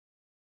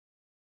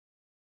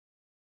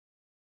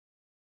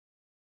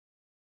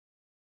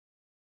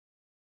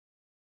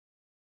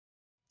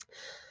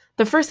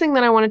The first thing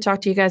that I want to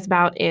talk to you guys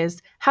about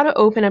is how to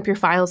open up your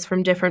files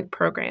from different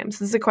programs.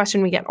 This is a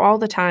question we get all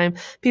the time.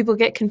 People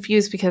get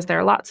confused because there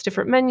are lots of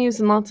different menus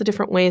and lots of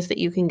different ways that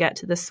you can get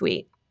to the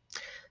suite.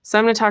 So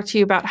I'm going to talk to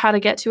you about how to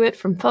get to it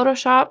from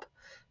Photoshop,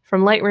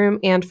 from Lightroom,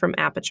 and from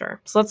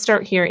Aperture. So let's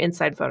start here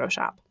inside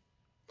Photoshop.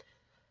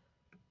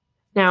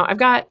 Now I've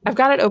got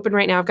it open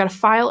right now. I've got a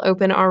file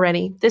open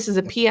already. This is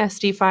a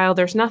PSD file.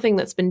 There's nothing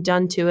that's been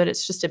done to it.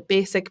 It's just a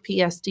basic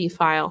PSD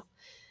file.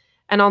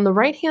 And on the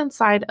right-hand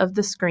side of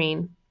the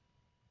screen,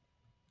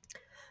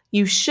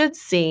 you should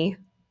see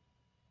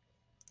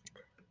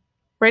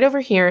right over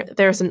here,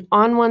 there's an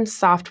On1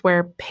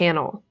 software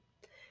panel.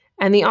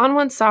 And the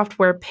On1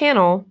 software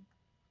panel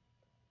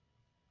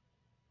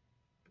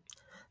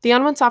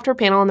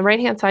on the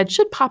right-hand side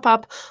should pop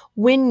up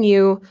when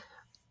you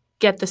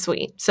get the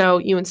suite. So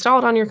you install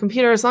it on your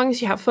computer. As long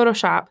as you have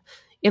Photoshop,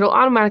 it'll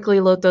automatically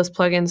load those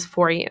plugins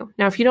for you.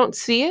 Now, if you don't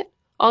see it,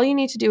 all you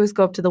need to do is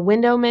go up to the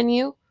Window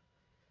menu,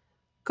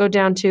 go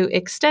down to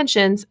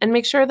Extensions, and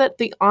make sure that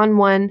the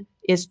On1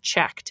 is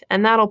checked,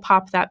 and that'll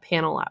pop that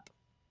panel up.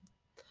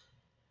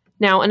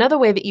 Now, another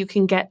way that you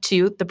can get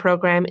to the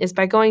program is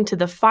by going to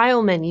the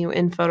File menu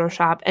in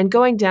Photoshop and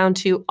going down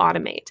to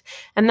Automate.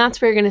 And that's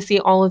where you're going to see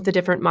all of the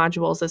different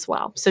modules as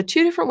well. So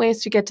 2 different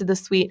ways to get to the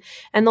suite,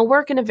 and they'll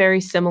work in a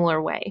very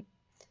similar way.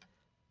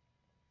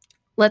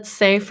 Let's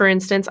say, for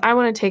instance, I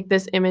want to take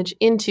this image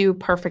into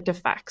Perfect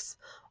Effects.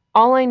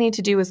 All I need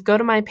to do is go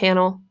to my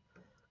panel,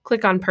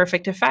 click on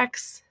Perfect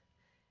Effects,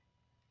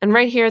 and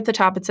right here at the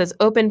top it says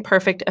Open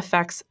Perfect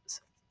Effects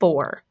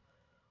 4.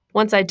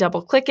 Once I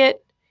double click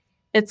it,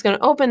 it's going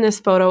to open this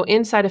photo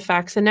inside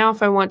Effects, and now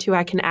if I want to,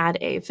 I can add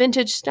a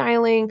vintage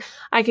styling.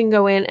 I can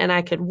go in and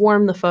I could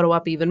warm the photo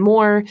up even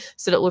more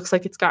so that it looks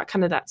like it's got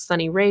kind of that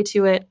sunny ray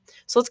to it.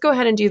 So let's go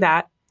ahead and do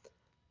that.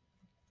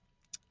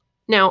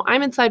 Now,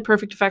 I'm inside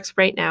Perfect Effects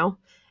right now,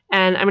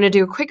 and I'm going to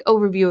do a quick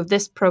overview of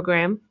this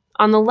program.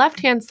 On the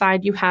left-hand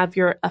side, you have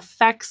your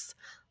Effects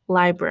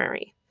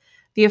library.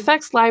 The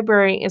Effects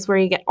library is where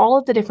you get all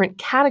of the different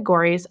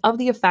categories of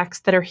the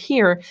effects that are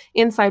here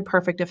inside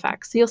Perfect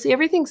Effects. So you'll see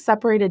everything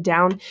separated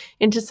down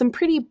into some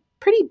pretty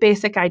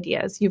basic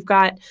ideas. You've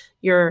got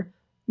your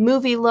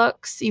movie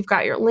looks, you've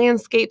got your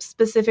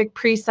landscape-specific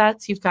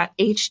presets, you've got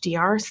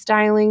HDR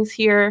stylings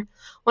here.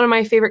 One of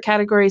my favorite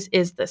categories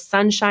is the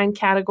sunshine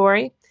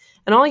category.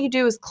 And all you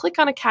do is click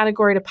on a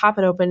category to pop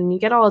it open, and you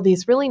get all of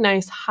these really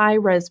nice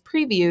high-res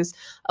previews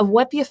of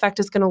what the effect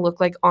is going to look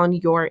like on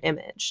your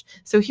image.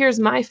 So here's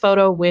my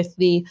photo with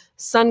the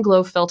sun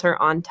glow filter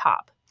on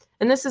top.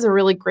 And this is a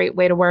really great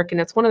way to work,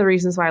 and it's one of the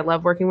reasons why I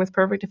love working with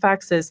Perfect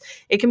Effects is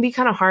it can be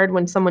kind of hard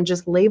when someone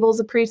just labels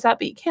a preset,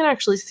 but you can't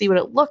actually see what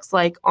it looks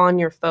like on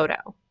your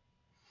photo.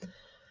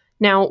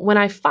 Now, when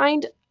I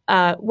find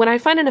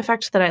an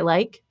effect that I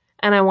like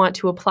and I want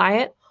to apply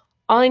it,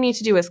 all I need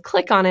to do is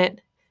click on it,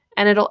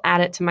 and it'll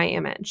add it to my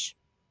image.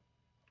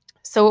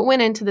 So it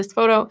went into this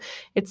photo,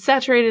 it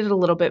saturated it a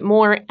little bit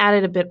more,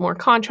 added a bit more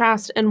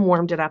contrast, and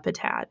warmed it up a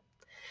tad.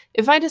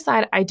 If I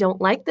decide I don't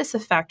like this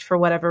effect for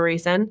whatever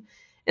reason,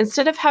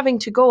 instead of having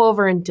to go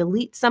over and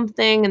delete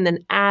something and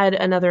then add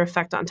another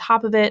effect on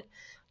top of it,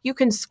 you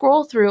can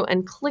scroll through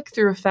and click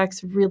through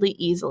effects really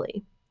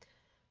easily.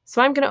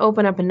 So I'm going to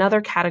open up another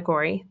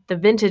category, the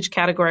vintage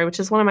category, which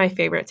is one of my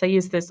favorites. I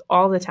use this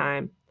all the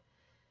time.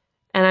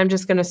 And I'm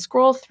just going to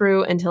scroll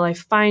through until I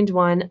find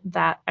one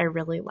that I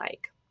really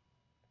like.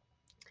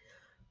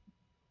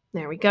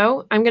 There we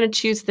go. I'm going to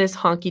choose this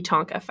honky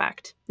tonk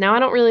effect. Now I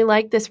don't really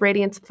like this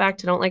radiance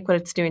effect. I don't like what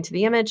it's doing to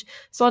the image.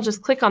 So I'll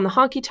just click on the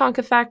honky tonk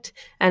effect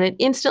and it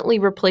instantly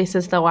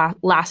replaces the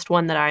last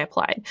one that I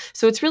applied.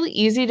 So it's really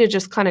easy to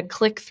just kind of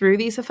click through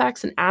these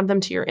effects and add them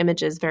to your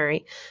images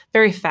very,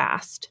 very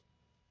fast.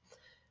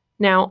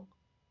 Now,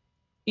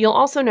 you'll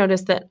also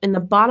notice that in the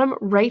bottom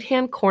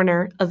right-hand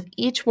corner of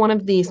each one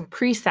of these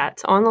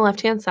presets on the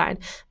left-hand side,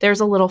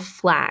 there's a little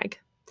flag.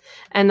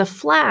 And the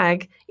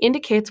flag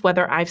indicates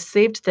whether I've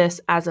saved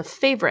this as a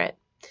favorite.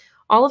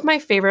 All of my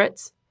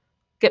favorites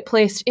get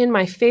placed in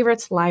my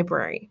favorites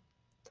library.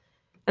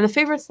 And the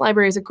favorites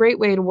library is a great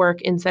way to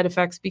work inside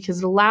Effects because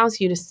it allows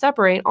you to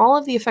separate all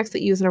of the effects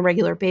that you use on a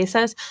regular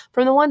basis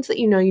from the ones that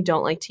you know you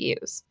don't like to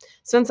use.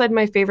 So inside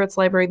my favorites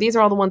library, these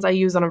are all the ones I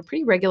use on a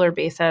pretty regular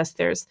basis.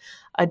 There's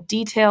a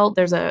detail,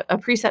 there's a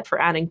preset for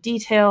adding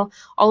detail.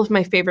 All of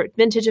my favorite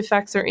vintage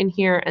effects are in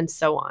here and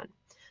so on.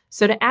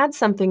 So to add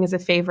something as a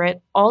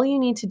favorite, all you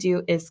need to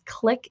do is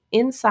click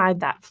inside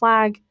that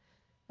flag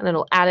and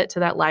it'll add it to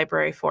that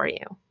library for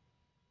you.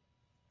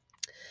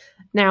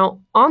 Now,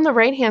 on the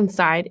right-hand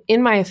side,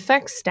 in my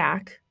effects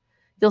stack,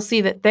 you'll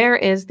see that there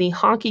is the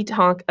honky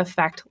tonk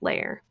effect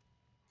layer.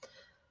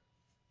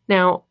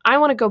 Now, I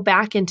want to go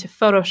back into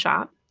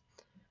Photoshop,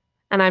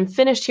 and I'm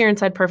finished here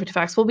inside Perfect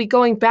Effects. We'll be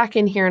going back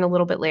in here in a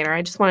little bit later.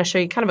 I just want to show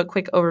you kind of a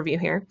quick overview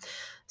here.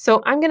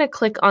 So I'm going to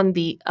click on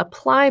the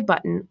Apply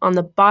button on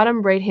the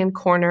bottom right-hand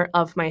corner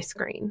of my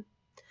screen.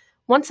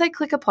 Once I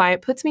click Apply,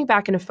 it puts me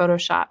back into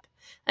Photoshop,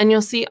 and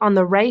you'll see on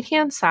the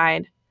right-hand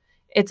side,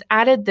 it's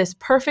added this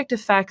perfect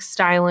effects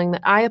styling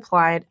that I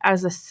applied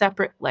as a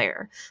separate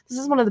layer. This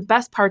is one of the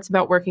best parts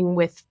about working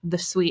with the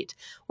suite.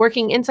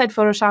 Working inside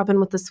Photoshop and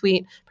with the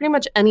suite, pretty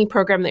much any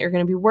program that you're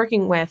going to be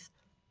working with,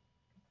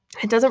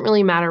 it doesn't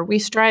really matter. We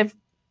strive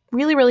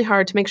really, really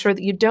hard to make sure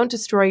that you don't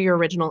destroy your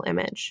original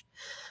image.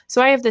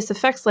 So I have this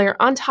effects layer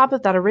on top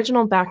of that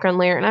original background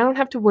layer, and I don't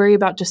have to worry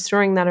about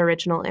destroying that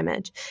original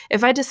image.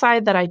 If I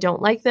decide that I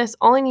don't like this,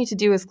 all I need to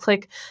do is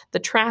click the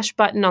trash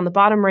button on the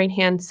bottom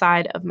right-hand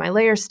side of my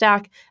layer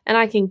stack, and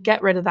I can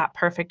get rid of that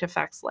perfect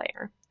effects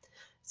layer.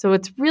 So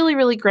it's really,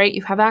 really great.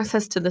 You have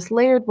access to this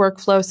layered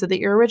workflow so that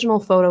your original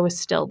photo is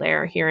still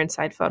there here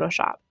inside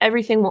Photoshop.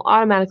 Everything will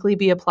automatically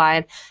be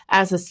applied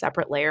as a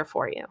separate layer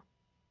for you.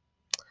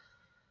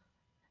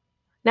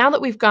 Now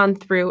that we've gone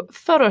through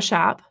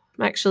Photoshop,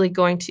 I'm actually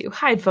going to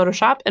hide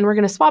Photoshop and we're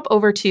going to swap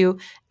over to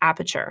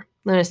Aperture.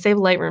 I'm going to save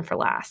Lightroom for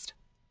last.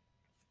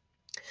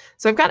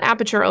 So I've got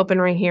Aperture open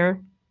right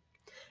here.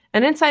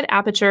 And inside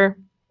Aperture,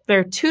 there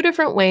are two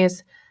different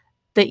ways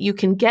that you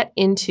can get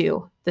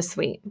into the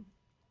suite.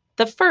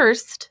 The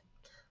first,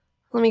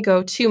 let me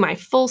go to my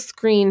full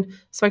screen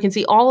so I can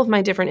see all of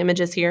my different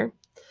images here.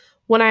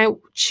 When I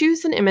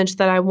choose an image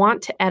that I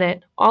want to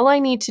edit, all I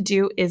need to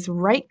do is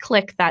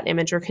right-click that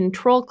image or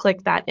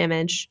control-click that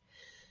image.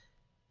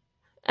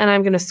 And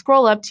I'm going to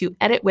scroll up to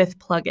Edit with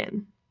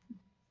Plugin.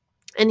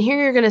 And here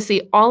you're going to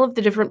see all of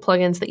the different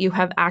plugins that you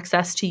have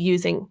access to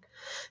using.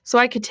 So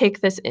I could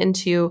take this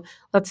into,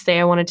 let's say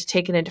I wanted to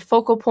take it into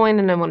focal point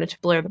and I wanted to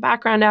blur the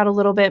background out a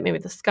little bit, maybe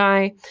the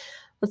sky.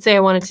 Let's say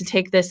I wanted to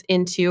take this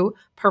into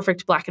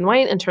perfect black and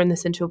white and turn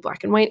this into a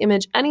black and white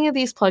image. Any of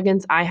these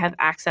plugins I have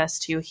access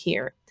to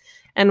here.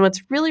 And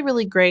what's really,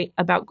 really great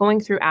about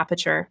going through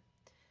Aperture,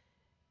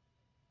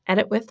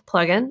 Edit with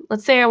Plugin,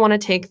 let's say I want to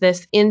take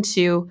this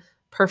into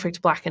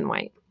perfect black and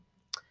white.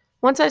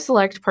 Once I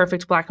select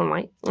perfect black and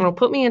white, it'll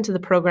put me into the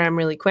program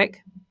really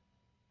quick.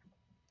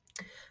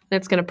 And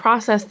it's going to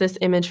process this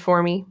image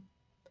for me.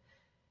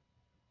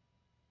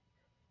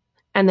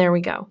 And there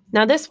we go.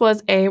 Now this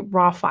was a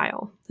raw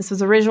file. This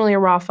was originally a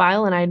raw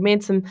file and I had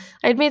made some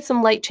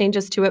light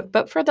changes to it,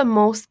 but for the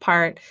most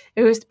part,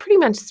 it was pretty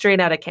much straight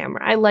out of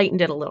camera. I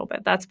lightened it a little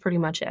bit. That's pretty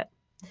much it.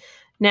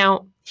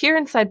 Now, here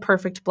inside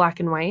perfect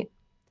black and white,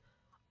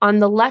 on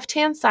the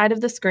left-hand side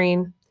of the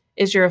screen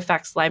is your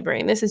effects library.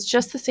 And this is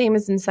just the same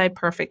as inside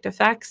Perfect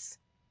Effects.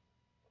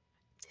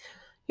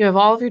 You have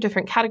all of your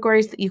different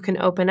categories that you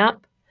can open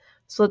up.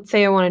 So let's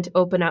say I wanted to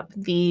open up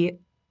the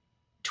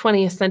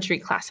 20th Century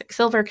Classic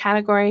Silver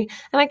category,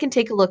 and I can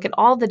take a look at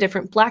all the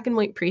different black and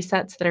white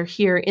presets that are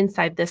here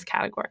inside this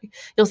category.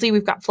 You'll see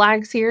we've got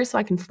flags here, so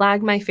I can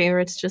flag my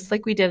favorites just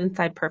like we did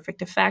inside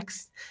Perfect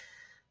Effects.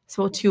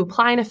 So to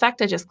apply an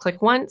effect, I just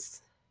click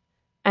once,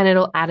 and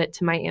it'll add it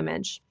to my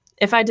image.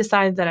 If I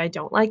decide that I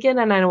don't like it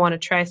and I don't want to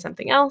try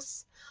something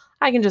else,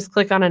 I can just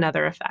click on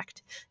another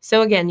effect.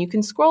 So again, you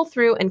can scroll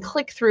through and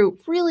click through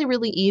really,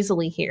 really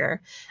easily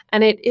here,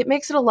 and it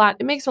makes it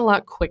a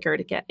lot quicker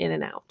to get in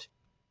and out.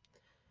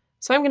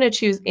 So I'm going to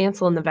choose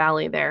Ansel in the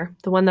Valley there,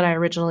 the one that I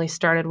originally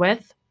started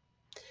with.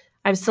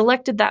 I've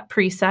selected that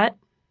preset.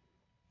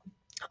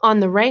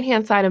 On the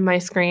right-hand side of my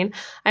screen,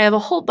 I have a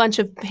whole bunch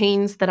of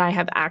panes that I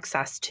have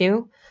access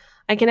to.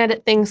 I can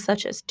edit things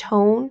such as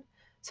tone.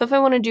 So if I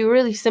want to do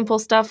really simple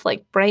stuff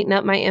like brighten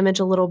up my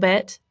image a little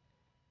bit,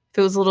 if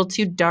it was a little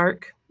too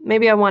dark,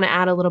 maybe I want to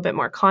add a little bit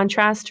more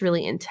contrast to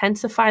really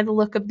intensify the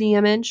look of the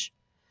image.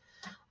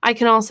 I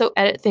can also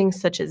edit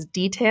things such as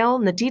detail,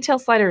 and the detail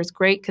slider is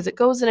great because it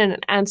goes in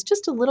and adds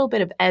just a little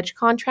bit of edge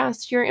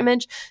contrast to your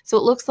image, so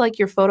it looks like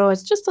your photo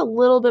is just a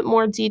little bit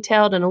more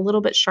detailed and a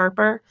little bit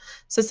sharper.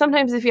 So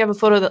sometimes if you have a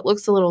photo that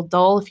looks a little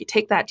dull, if you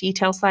take that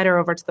detail slider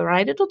over to the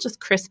right, it'll just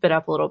crisp it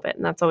up a little bit,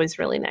 and that's always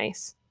really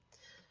nice.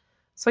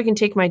 So I can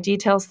take my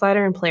detail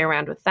slider and play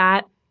around with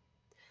that.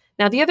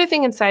 Now the other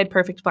thing inside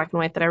Perfect Black and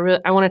White that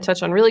I want to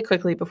touch on really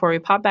quickly before we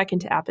pop back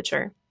into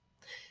Aperture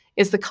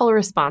is the color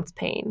response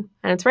pane.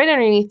 And it's right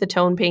underneath the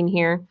tone pane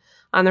here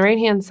on the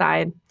right-hand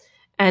side.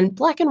 And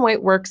black and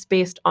white works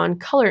based on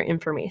color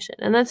information.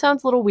 And that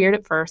sounds a little weird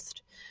at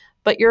first,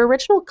 but your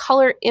original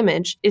color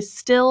image is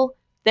still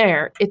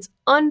there. It's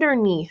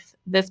underneath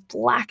this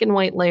black and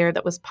white layer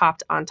that was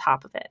popped on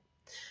top of it.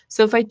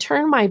 So if I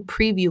turn my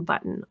preview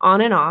button on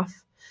and off,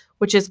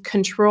 which is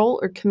Control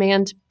or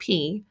Command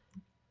P,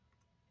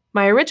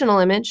 my original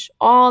image,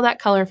 all that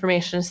color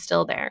information is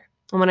still there.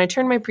 And when I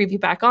turn my preview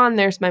back on,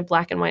 there's my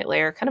black and white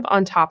layer kind of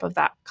on top of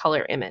that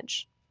color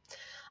image.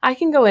 I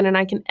can go in and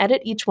I can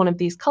edit each one of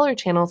these color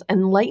channels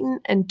and lighten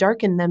and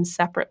darken them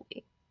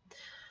separately.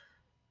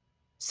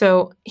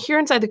 So here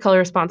inside the color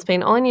response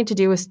pane, all I need to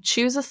do is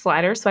choose a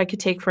slider. So I could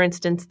take, for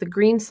instance, the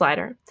green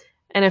slider.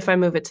 And if I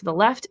move it to the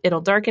left,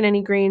 it'll darken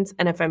any greens.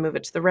 And if I move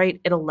it to the right,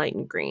 it'll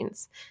lighten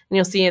greens. And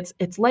you'll see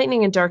it's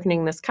lightening and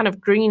darkening this kind of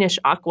greenish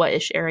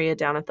aqua-ish area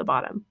down at the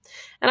bottom.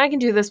 And I can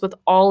do this with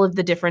all of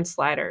the different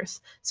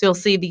sliders. So you'll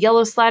see the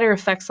yellow slider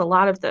affects a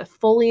lot of the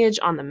foliage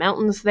on the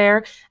mountains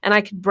there. And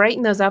I could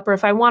brighten those up. Or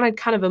if I wanted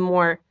kind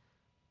of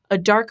a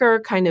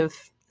darker kind of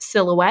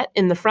silhouette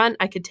in the front,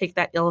 I could take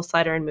that yellow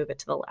slider and move it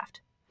to the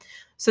left.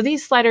 So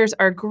these sliders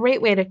are a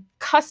great way to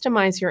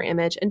customize your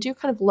image and do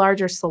kind of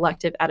larger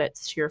selective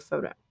edits to your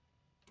photo.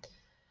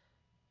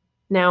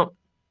 Now,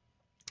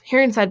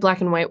 here inside black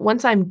and white,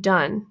 once I'm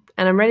done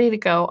and I'm ready to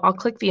go, I'll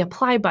click the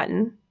apply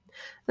button.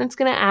 And it's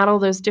going to add all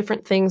those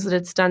different things that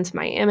it's done to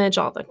my image,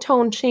 all the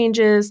tone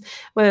changes,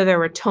 whether there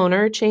were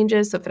toner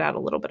changes, so if it had a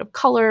little bit of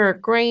color or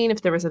grain,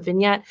 if there was a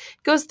vignette,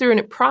 it goes through and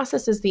it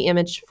processes the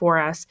image for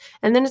us.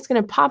 And then it's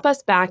going to pop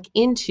us back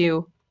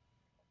into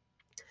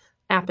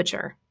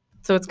Aperture.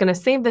 So it's going to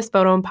save this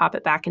photo and pop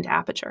it back into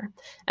Aperture.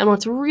 And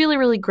what's really,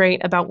 really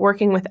great about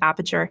working with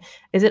Aperture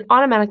is it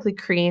automatically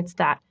creates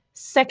that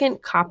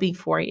second copy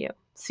for you.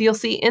 So you'll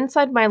see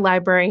inside my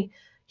library,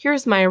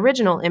 here's my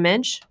original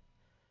image,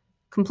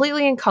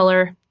 completely in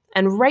color,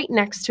 and right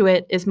next to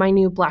it is my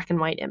new black and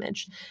white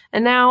image.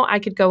 And now I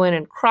could go in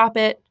and crop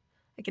it.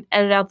 I could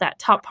edit out that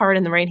top part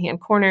in the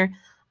right-hand corner.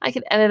 I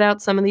could edit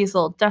out some of these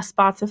little dust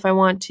spots if I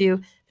want to. If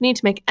I need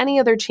to make any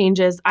other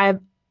changes, I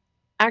have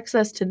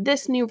access to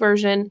this new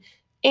version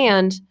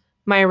and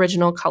my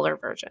original color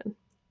version.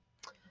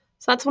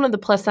 So that's one of the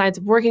plus sides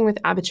of working with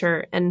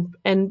Aperture, and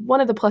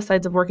one of the plus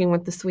sides of working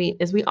with the suite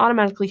is we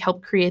automatically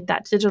help create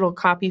that digital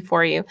copy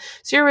for you,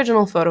 so your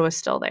original photo is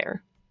still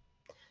there.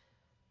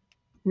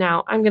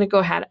 Now I'm going to go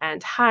ahead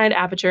and hide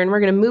Aperture, and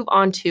we're going to move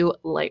on to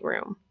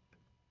Lightroom.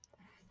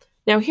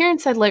 Now here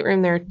inside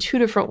Lightroom, there are two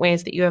different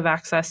ways that you have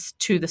access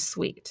to the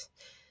suite,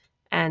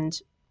 and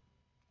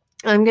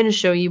I'm going to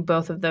show you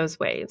both of those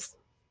ways.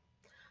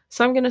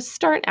 So I'm going to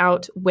start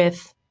out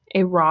with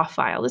a raw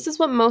file. This is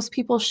what most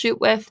people shoot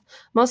with.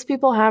 Most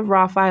people have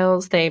raw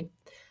files.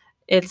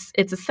 It's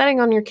a setting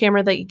on your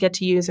camera that you get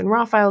to use, and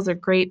raw files are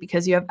great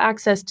because you have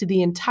access to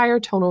the entire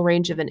tonal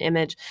range of an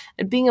image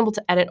and being able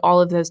to edit all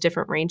of those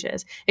different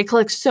ranges. It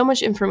collects so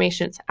much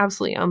information, it's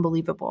absolutely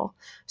unbelievable.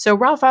 So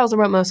raw files are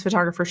what most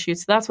photographers shoot,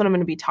 so that's what I'm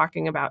going to be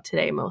talking about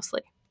today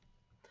mostly.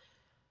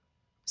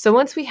 So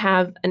once we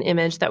have an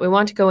image that we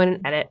want to go in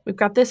and edit, we've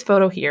got this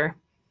photo here.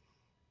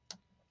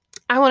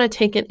 I want to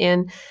take it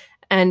in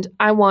and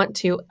I want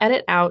to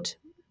edit out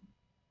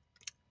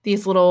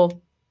these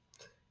little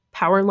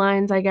power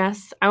lines, I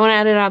guess. I want to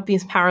edit out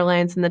these power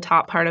lines in the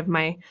top part of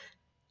my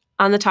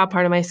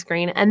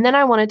screen, and then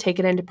I want to take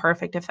it into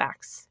Perfect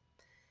Effects.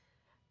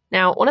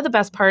 Now, one of the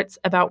best parts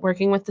about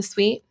working with the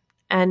suite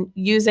and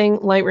using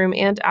Lightroom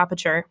and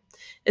Aperture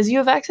is you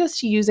have access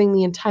to using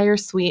the entire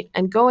suite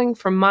and going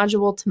from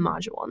module to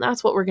module, and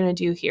that's what we're going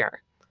to do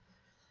here.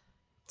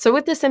 So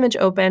with this image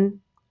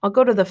open, I'll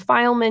go to the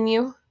File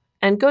menu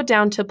and go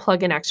down to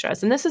Plugin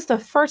Extras. And this is the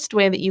first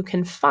way that you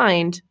can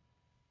find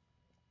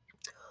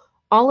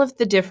all of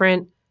the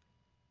different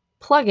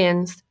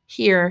plugins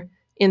here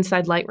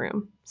inside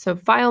Lightroom. So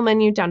File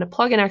menu down to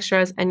Plugin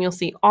Extras, and you'll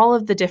see all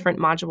of the different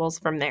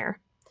modules from there.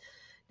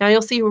 Now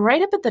you'll see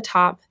right up at the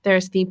top,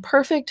 there's the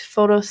Perfect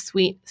Photo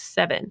Suite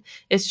 7.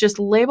 It's just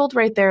labeled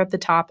right there at the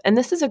top, and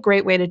this is a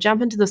great way to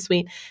jump into the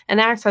suite and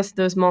access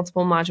those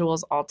multiple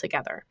modules all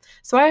together.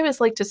 So I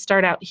always like to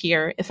start out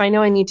here if I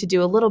know I need to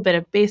do a little bit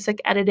of basic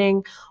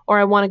editing, or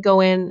I want to go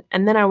in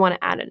and then I want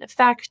to add an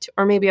effect,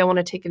 or maybe I want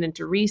to take it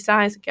into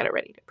resize and get it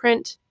ready to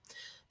print.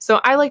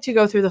 So I like to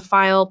go through the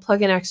File,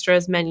 Plugin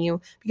Extras menu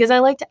because I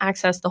like to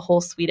access the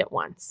whole suite at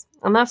once.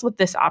 And that's what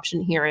this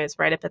option here is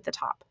right up at the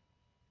top.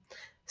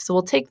 So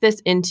we'll take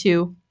this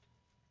into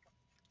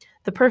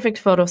the Perfect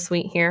Photo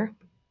Suite here.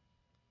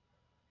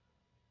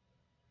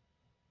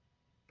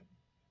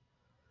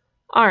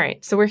 All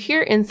right, so we're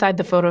here inside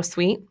the Photo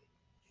Suite,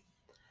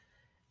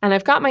 and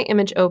I've got my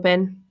image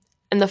open,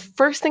 and the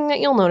first thing that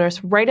you'll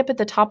notice right up at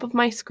the top of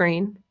my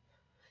screen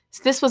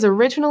is this was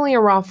originally a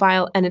raw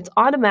file, and it's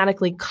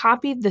automatically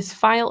copied this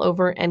file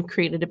over and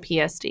created a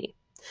PSD.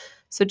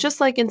 So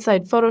just like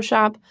inside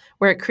Photoshop,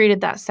 where it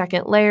created that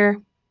second layer,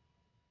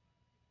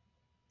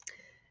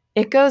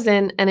 it goes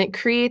in and it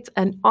creates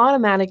an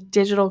automatic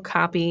digital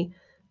copy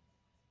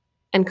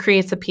and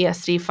creates a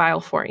PSD file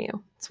for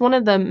you. It's one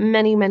of the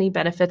many, many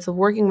benefits of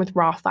working with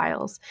raw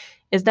files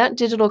is that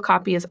digital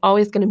copy is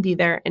always going to be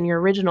there and your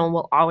original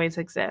will always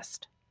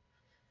exist.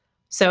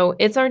 So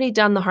it's already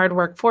done the hard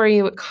work for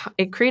you.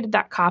 It created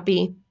that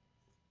copy.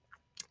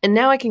 And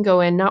now I can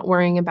go in not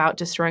worrying about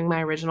destroying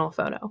my original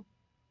photo.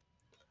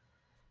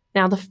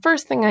 Now the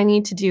first thing I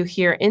need to do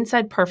here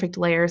inside Perfect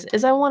Layers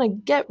is I want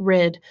to get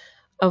rid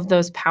of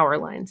those power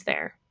lines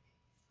there.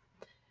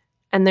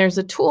 And there's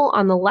a tool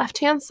on the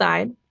left-hand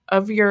side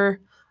of your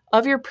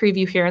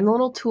preview here in the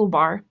little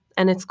toolbar,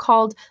 and it's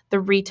called the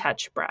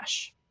Retouch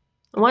brush.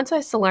 And once I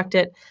select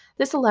it,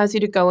 this allows you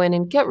to go in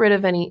and get rid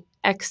of any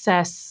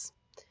excess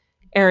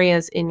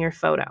areas in your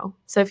photo.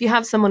 So if you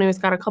have someone who's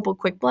got a couple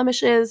quick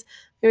blemishes,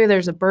 maybe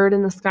there's a bird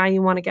in the sky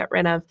you want to get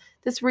rid of,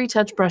 this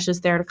Retouch brush is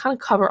there to kind of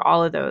cover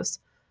all of those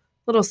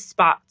little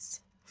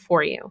spots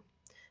for you.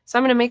 So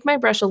I'm going to make my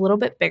brush a little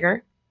bit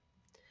bigger.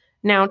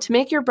 Now, to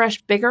make your brush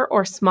bigger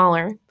or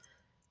smaller,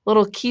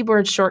 little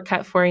keyboard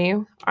shortcut for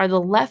you are the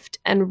left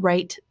and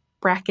right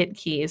bracket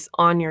keys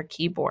on your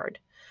keyboard.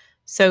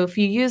 So if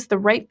you use the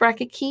right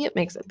bracket key, it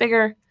makes it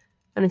bigger,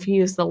 and if you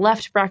use the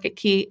left bracket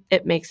key,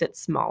 it makes it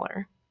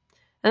smaller.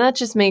 And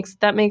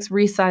that makes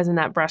resizing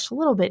that brush a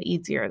little bit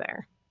easier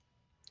there.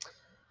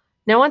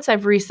 Now once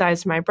I've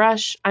resized my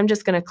brush, I'm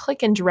just going to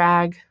click and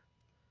drag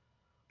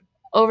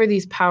over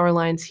these power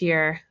lines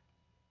here.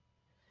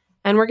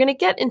 And we're going to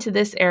get into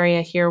this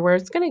area here where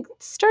it's going to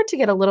start to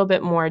get a little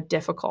bit more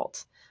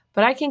difficult.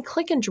 But I can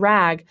click and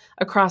drag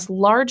across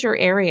larger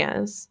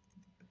areas,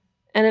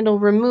 and it'll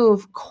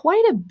remove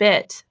quite a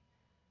bit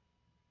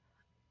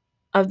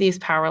of these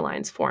power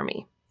lines for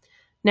me.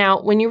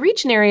 Now, when you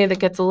reach an area that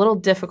gets a little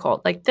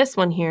difficult, like this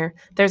one here,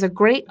 there's a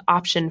great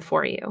option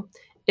for you.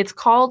 It's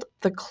called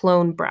the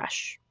clone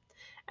brush.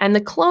 And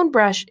the clone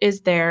brush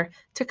is there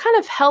to kind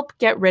of help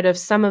get rid of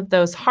some of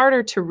those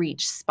harder to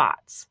reach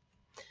spots.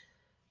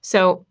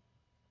 So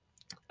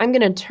I'm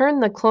going to turn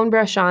the clone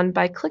brush on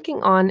by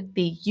clicking on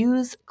the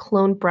Use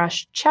Clone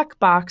Brush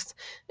checkbox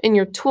in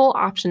your tool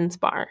options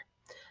bar.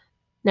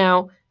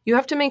 Now, you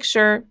have to make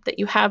sure that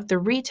you have the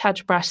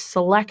retouch brush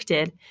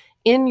selected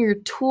in your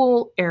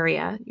tool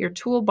area, your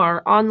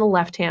toolbar on the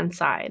left-hand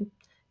side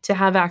to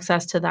have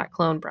access to that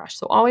clone brush.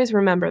 So always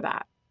remember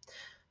that.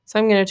 So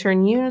I'm going to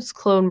turn Use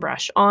Clone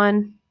Brush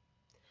on.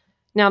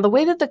 Now, the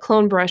way that the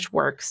clone brush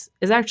works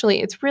is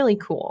actually, it's really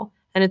cool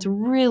and it's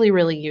really,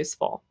 really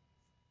useful.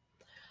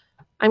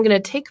 I'm going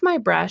to take my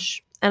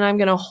brush and I'm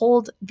going to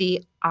hold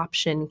the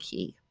Option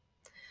key.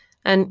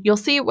 And you'll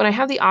see when I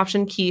have the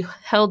Option key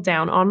held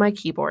down on my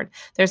keyboard,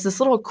 there's this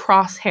little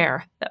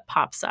crosshair that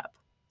pops up.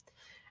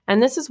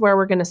 And this is where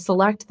we're going to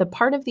select the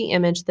part of the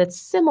image that's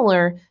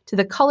similar to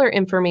the color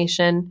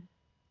information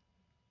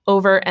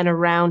over and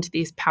around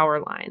these power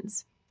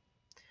lines.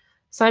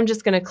 So I'm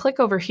just going to click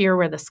over here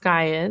where the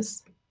sky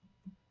is.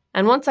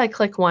 And once I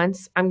click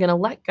once, I'm going to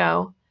let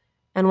go.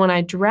 And when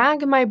I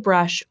drag my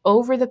brush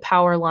over the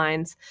power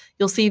lines,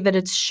 you'll see that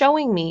it's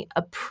showing me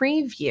a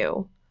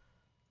preview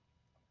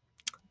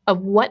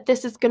of what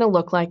this is going to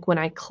look like when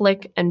I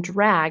click and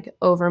drag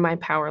over my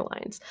power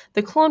lines.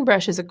 The clone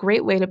brush is a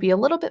great way to be a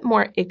little bit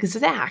more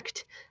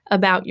exact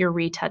about your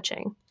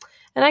retouching.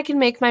 And I can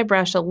make my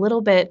brush a little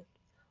bit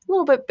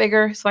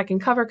bigger so I can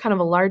cover kind of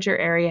a larger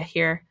area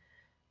here.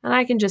 And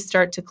I can just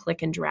start to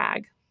click and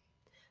drag.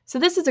 So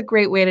this is a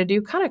great way to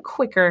do kind of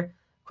quicker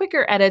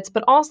edits,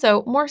 but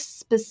also more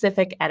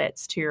specific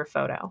edits to your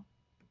photo.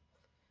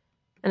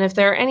 And if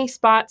there are any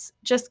spots,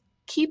 just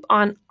keep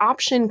on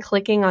option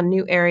clicking on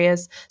new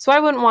areas. So I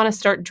wouldn't want to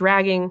start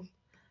dragging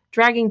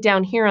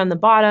down here on the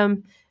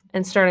bottom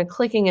and start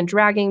clicking and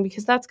dragging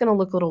because that's going to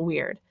look a little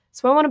weird.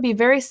 So I want to be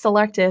very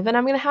selective, and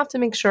I'm going to have to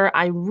make sure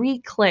I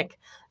re-click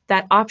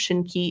that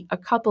option key a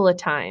couple of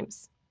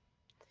times.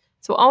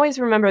 So always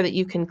remember that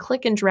you can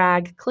click and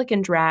drag,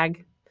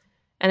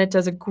 and it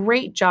does a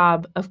great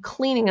job of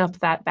cleaning up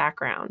that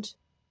background.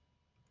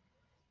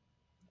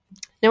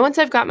 Now once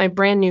I've got my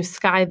brand new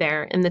sky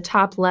there in the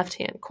top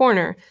left-hand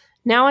corner,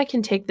 now I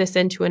can take this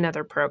into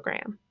another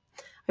program.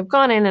 I've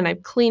gone in and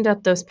I've cleaned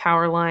up those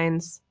power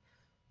lines.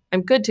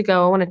 I'm good to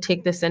go. I want to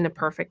take this into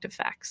Perfect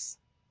Effects.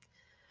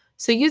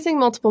 So using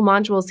multiple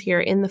modules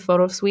here in the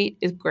photo suite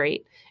is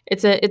great.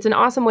 It's an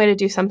awesome way to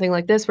do something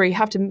like this where you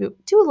have to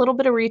do a little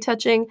bit of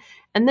retouching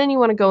and then you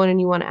want to go in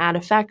and you want to add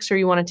effects or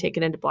you want to take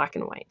it into black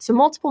and white. So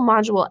multiple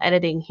module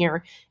editing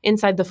here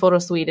inside the photo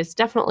suite is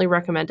definitely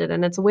recommended,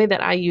 and it's a way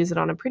that I use it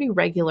on a pretty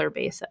regular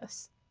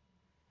basis.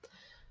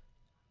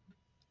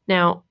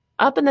 Now,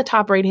 up in the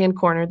top right-hand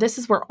corner, this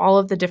is where all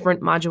of the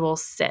different modules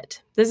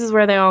sit. This is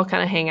where they all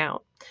kind of hang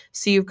out.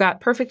 So you've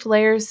got Perfect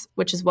Layers,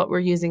 which is what we're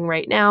using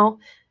right now.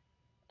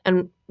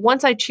 And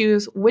once I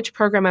choose which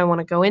program I want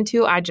to go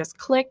into, I just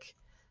click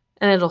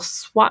and it'll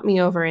swap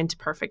me over into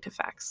Perfect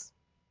Effects.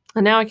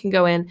 And now I can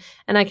go in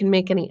and I can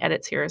make any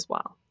edits here as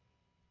well.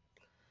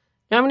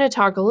 Now I'm going to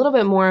talk a little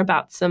bit more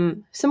about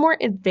some more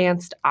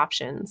advanced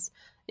options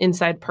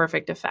inside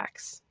Perfect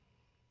Effects.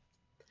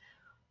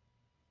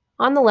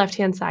 On the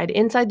left-hand side,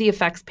 inside the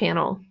Effects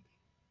panel,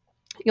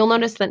 you'll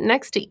notice that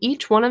next to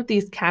each one of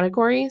these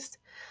categories,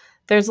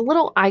 there's a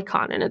little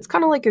icon, and it's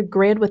kind of like a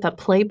grid with a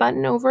play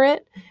button over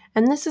it.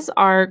 And this is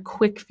our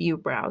Quick View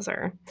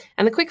browser.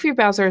 And the Quick View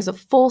browser is a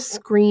full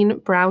screen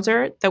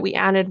browser that we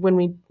added when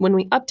we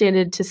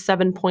updated to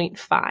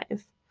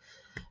 7.5.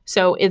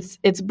 So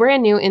it's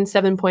brand new in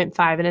 7.5,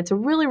 and it's a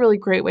really, really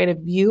great way to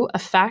view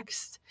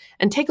effects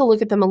and take a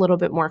look at them a little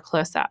bit more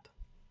close up.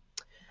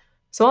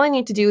 So all I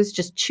need to do is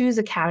just choose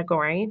a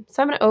category.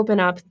 So I'm going to open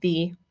up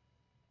the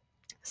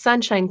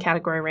Sunshine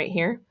category right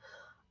here.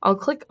 I'll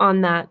click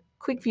on that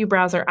Quick View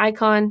browser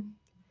icon,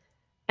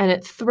 and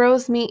it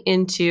throws me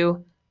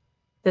into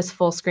this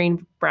full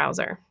screen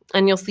browser.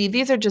 And you'll see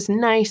these are just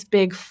nice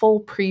big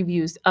full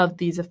previews of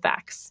these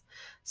effects.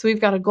 So we've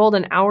got a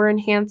golden hour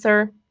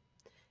enhancer.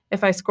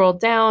 If I scroll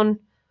down,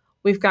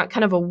 we've got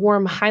kind of a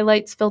warm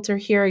highlights filter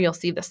here. You'll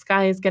see the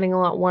sky is getting a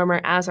lot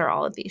warmer, as are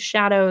all of these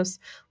shadows.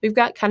 We've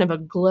got kind of a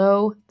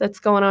glow that's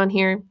going on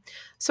here.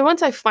 So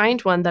once I find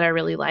one that I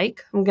really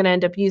like, I'm going to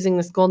end up using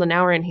this golden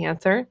hour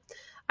enhancer.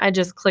 I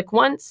just click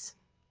once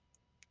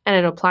and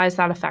it applies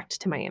that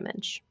effect to my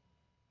image.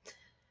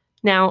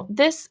 Now,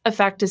 this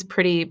effect is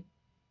pretty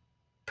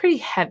pretty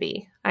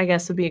heavy, I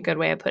guess would be a good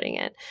way of putting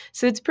it.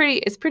 So it's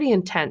pretty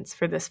intense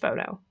for this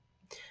photo.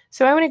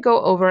 So I want to go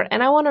over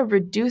and I want to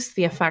reduce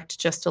the effect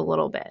just a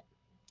little bit.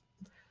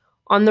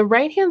 On the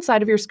right-hand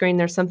side of your screen,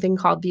 there's something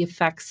called the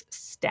effects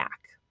stack.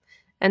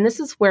 And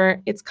this is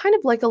where it's kind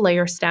of like a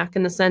layer stack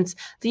in the sense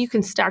that you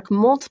can stack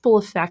multiple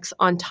effects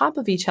on top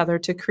of each other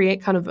to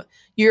create kind of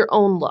your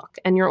own look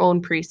and your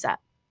own preset.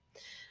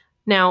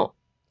 Now,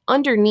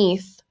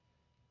 underneath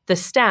the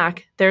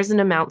stack, there's an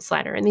amount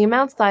slider, and the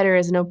amount slider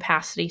is an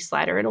opacity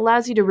slider. It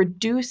allows you to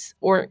reduce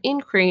or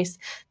increase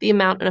the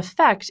amount an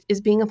effect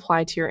is being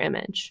applied to your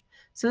image.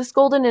 So this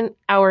golden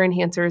hour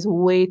enhancer is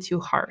way too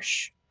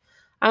harsh.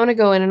 I want to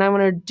go in and I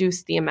want to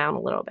reduce the amount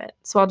a little bit.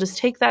 So I'll just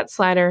take that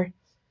slider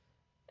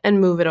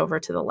and move it over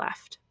to the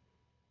left.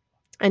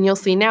 And you'll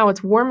see now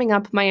it's warming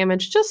up my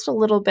image just a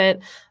little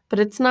bit, but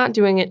it's not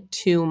doing it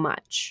too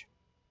much.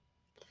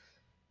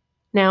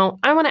 Now,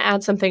 I want to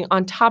add something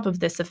on top of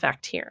this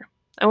effect here.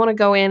 I want to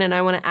go in and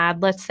I want to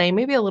add, let's say,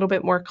 maybe a little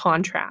bit more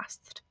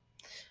contrast.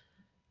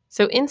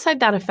 So inside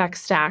that effect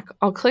stack,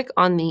 I'll click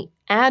on the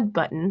Add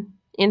button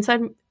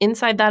inside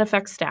that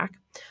effect stack.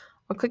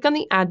 I'll click on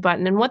the Add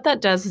button, and what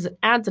that does is it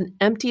adds an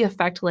empty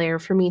effect layer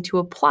for me to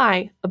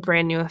apply a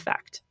brand new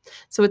effect.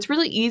 So it's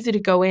really easy to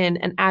go in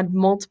and add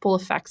multiple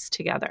effects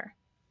together.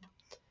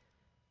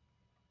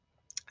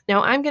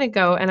 Now I'm going to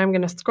go and I'm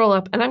going to scroll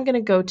up and I'm going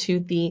to go to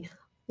the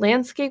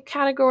landscape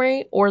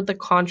category or the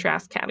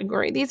contrast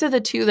category. These are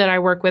the two that I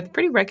work with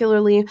pretty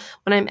regularly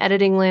when I'm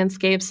editing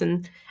landscapes,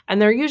 and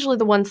they're usually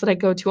the ones that I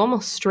go to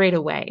almost straight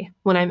away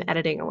when I'm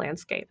editing a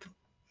landscape.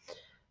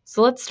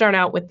 So let's start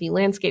out with the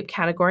landscape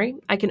category.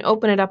 I can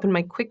open it up in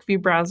my quick view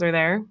browser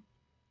there,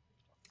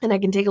 and I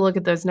can take a look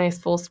at those nice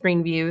full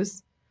screen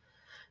views.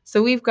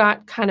 So we've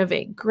got kind of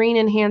a green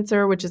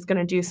enhancer, which is going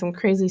to do some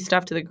crazy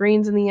stuff to the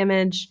greens in the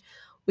image.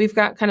 We've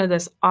got kind of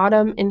this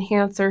autumn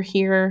enhancer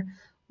here,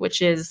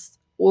 which is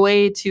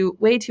way too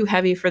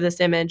heavy for this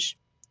image.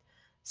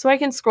 So I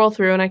can scroll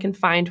through and I can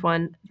find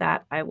one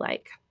that I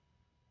like.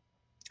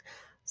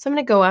 So I'm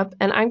going to go up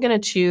and I'm going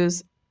to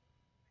choose,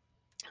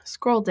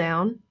 scroll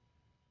down,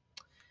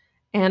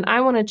 and I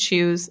want to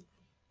choose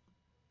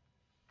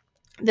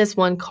this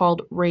one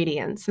called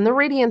Radiance. And the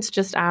Radiance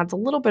just adds a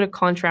little bit of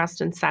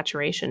contrast and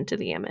saturation to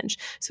the image.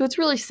 So it's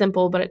really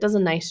simple, but it does a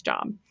nice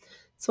job.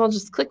 So I'll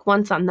just click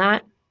once on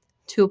that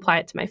to apply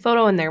it to my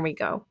photo, and there we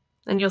go.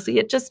 And you'll see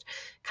it just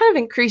kind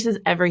of increases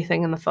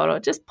everything in the photo.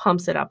 It just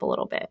pumps it up a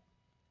little bit.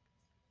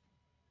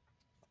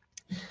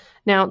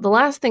 Now, the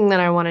last thing that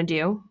I want to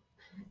do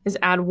is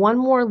add one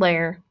more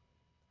layer.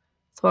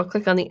 So I'll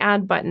click on the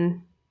Add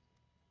button,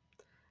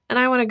 and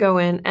I want to go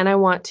in and I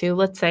want to,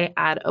 let's say,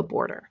 add a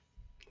border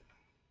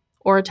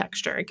or a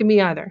texture. It can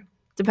be either.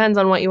 Depends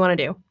on what you want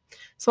to do.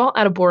 So I'll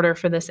add a border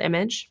for this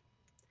image.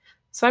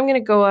 So I'm going to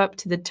go up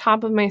to the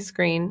top of my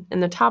screen in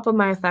the top of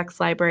my effects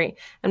library,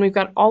 and we've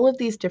got all of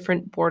these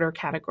different border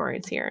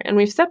categories here. And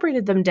we've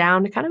separated them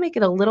down to kind of make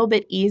it a little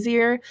bit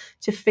easier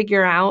to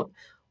figure out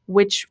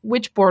which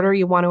border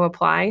you want to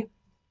apply.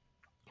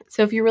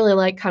 So if you really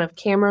like kind of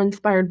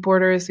camera-inspired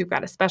borders, we've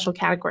got a special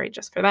category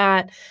just for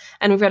that.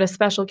 And we've got a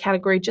special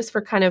category just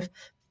for kind of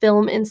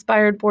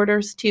film-inspired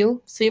borders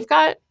too. So you've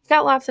got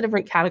lots of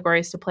different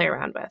categories to play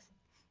around with.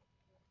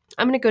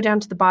 I'm going to go down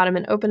to the bottom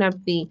and open up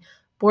the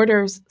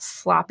Borders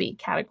Sloppy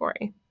category.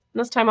 And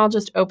this time I'll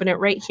just open it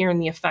right here in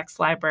the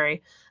effects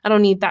library. I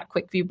don't need that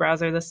quick view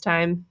browser this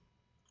time.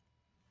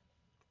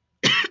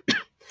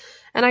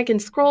 And I can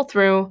scroll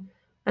through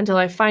until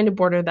I find a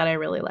border that I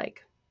really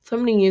like. So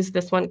I'm going to use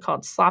this one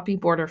called Sloppy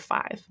Border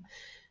 5.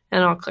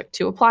 And I'll click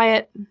to apply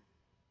it.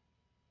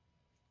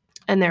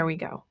 And there we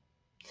go.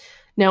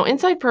 Now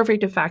inside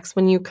Perfect Effects,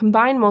 when you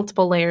combine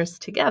multiple layers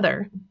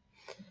together,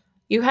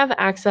 you have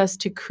access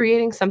to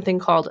creating something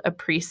called a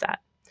preset.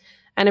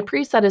 And a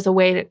preset is a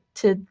way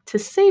to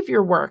save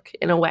your work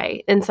in a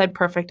way inside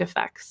Perfect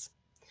Effects.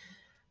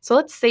 So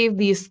let's save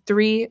these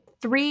three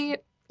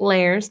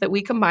layers that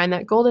we combine,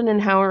 that golden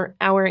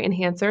hour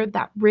enhancer,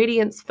 that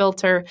radiance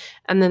filter,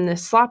 and then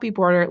this sloppy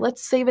border.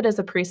 Let's save it as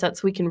a preset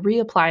so we can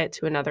reapply it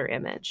to another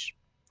image.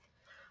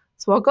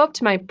 So I'll go up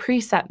to my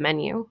preset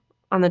menu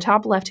on the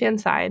top left-hand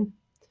side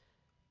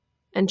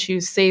and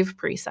choose Save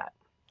Preset.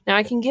 Now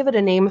I can give it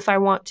a name if I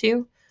want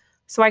to.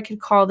 So I could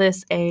call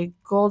this a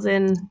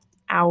golden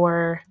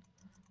hour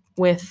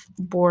with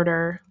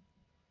border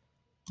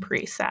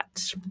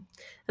preset.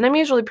 And I'm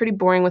usually pretty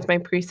boring with my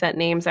preset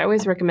names. I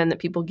always recommend that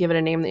people give it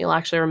a name that you'll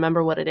actually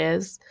remember what it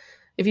is.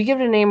 If you give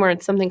it a name where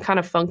it's something kind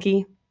of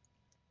funky,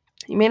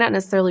 you may not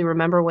necessarily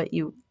remember what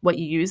you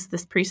use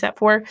this preset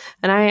for.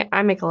 And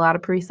I make a lot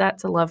of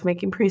presets. I love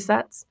making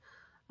presets.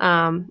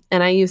 And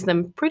I use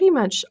them pretty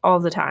much all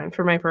the time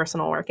for my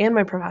personal work and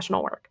my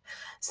professional work.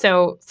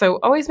 So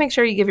always make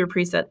sure you give your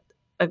preset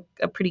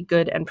a pretty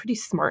good and pretty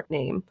smart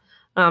name,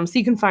 so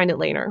you can find it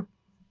later.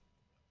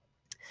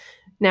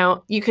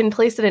 Now, you can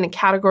place it in a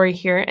category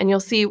here, and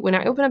you'll see when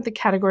I open up the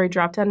category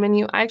drop-down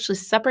menu, I actually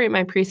separate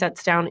my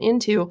presets down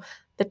into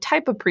the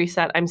type of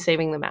preset I'm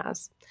saving them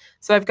as.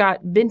 So I've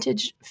got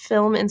vintage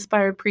film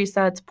inspired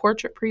presets,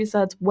 portrait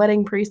presets,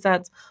 wedding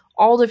presets,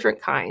 all different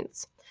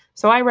kinds.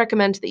 So I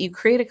recommend that you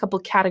create a couple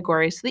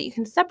categories so that you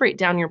can separate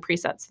down your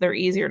presets so they're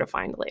easier to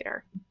find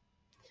later.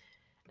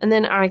 And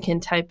then I can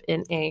type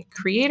in a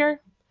creator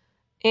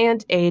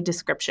and a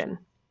description.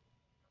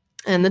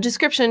 And the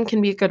description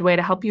can be a good way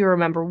to help you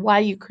remember why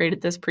you created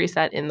this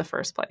preset in the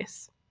first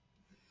place.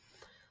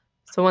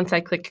 So once I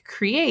click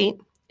create,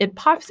 it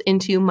pops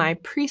into my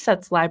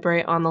presets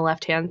library on the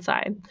left-hand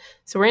side.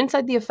 So we're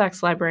inside the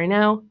effects library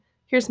now.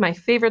 Here's my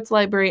favorites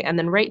library, and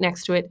then right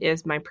next to it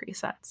is my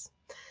presets.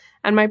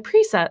 And my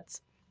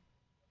presets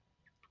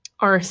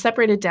are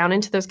separated down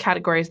into those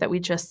categories that we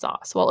just saw.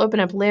 So I'll open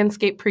up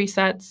landscape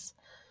presets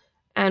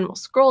and we'll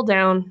scroll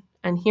down,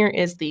 and here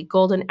is the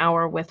golden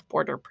hour with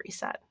border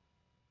preset.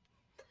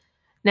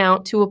 Now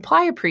to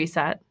apply a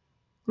preset,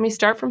 let me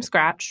start from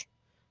scratch.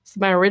 So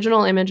my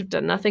original image, I've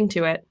done nothing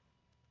to it.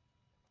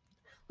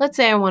 Let's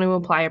say I want to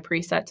apply a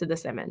preset to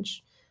this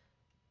image.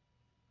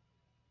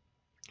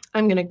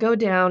 I'm going to go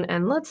down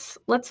and let's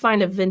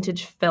find a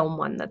vintage film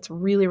one that's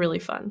really, really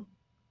fun.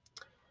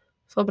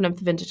 So open up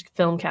the vintage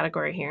film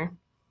category here.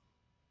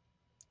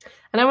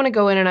 And I want to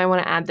go in and I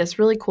want to add this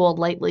really cool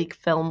light leak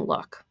film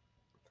look.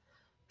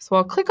 So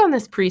I'll click on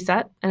this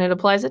preset and it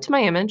applies it to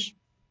my image.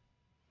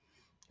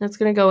 It's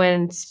going to go in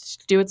and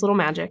do its little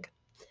magic.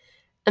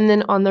 And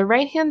then on the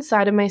right-hand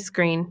side of my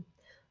screen,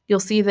 you'll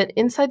see that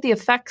inside the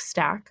effects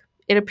stack,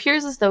 it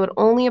appears as though it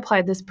only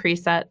applied this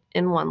preset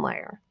in one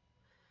layer.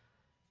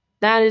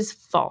 That is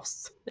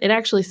false. It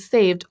actually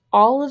saved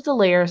all of the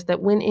layers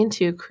that went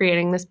into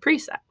creating this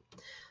preset.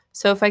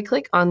 So if I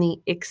click on the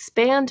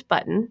expand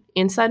button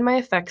inside my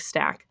effects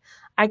stack,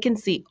 I can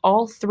see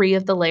all 3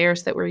 of the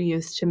layers that were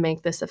used to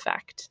make this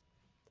effect.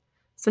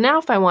 So now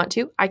if I want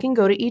to, I can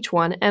go to each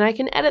one and I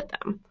can edit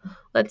them.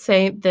 Let's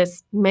say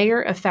this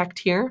mayor effect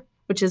here,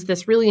 which is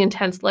this really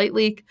intense light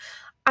leak.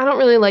 I don't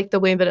really like the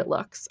way that it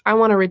looks. I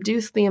want to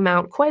reduce the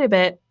amount quite a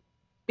bit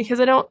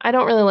because I don't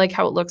really like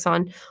how it looks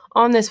on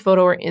this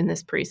photo or in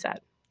this preset.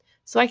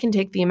 So I can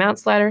take the amount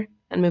slider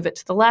and move it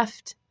to the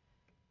left.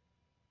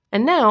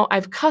 And now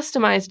I've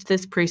customized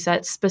this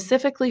preset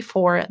specifically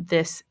for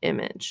this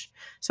image.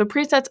 So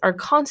presets are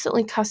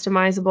constantly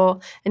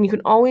customizable, and you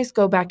can always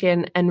go back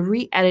in and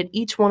re-edit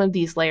each one of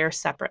these layers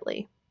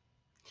separately.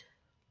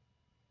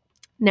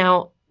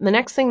 Now, the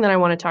next thing that I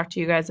want to talk to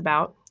you guys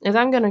about is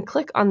I'm going to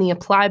click on the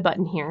apply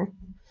button here,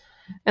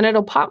 and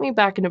it'll pop me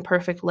back into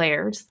perfect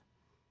layers.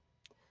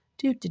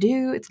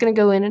 It's going to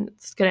go in and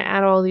it's going to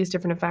add all these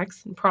different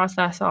effects and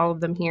process all of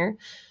them here.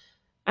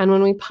 And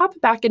when we pop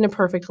it back into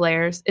perfect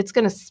layers, it's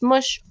going to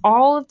smush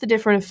all of the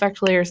different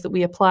effect layers that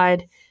we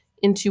applied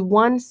into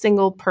one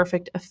single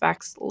perfect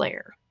effects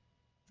layer.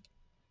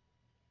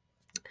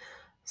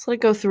 So let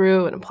it go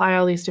through and apply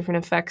all these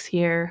different effects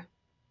here.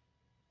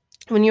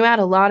 When you add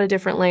a lot of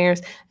different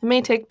layers, it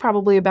may take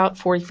probably about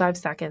 45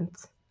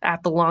 seconds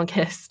at the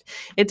longest.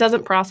 It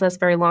doesn't process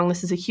very long.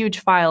 This is a huge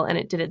file and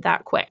it did it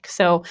that quick.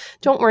 So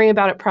don't worry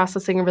about it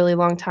processing a really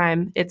long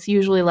time. It's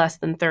usually less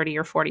than 30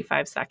 or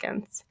 45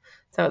 seconds.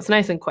 So it's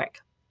nice and quick.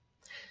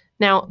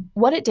 Now,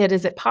 what it did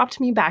is it popped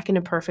me back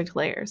into perfect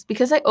layers.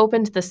 Because I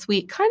opened the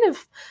suite kind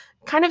of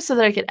so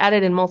that I could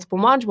edit in multiple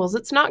modules,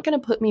 it's not going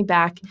to put me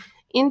back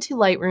into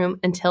Lightroom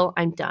until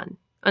I'm done,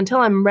 until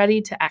I'm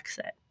ready to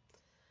exit.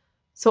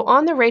 So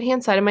on the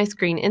right-hand side of my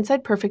screen,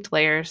 inside perfect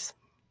layers,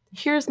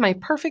 here's my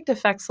perfect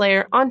effects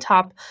layer on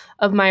top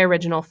of my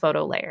original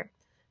photo layer.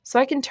 So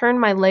I can turn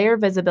my layer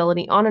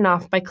visibility on and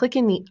off by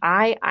clicking the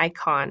eye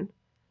icon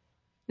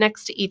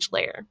next to each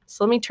layer.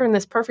 So let me turn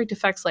this perfect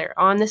effects layer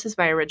on. This is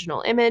my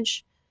original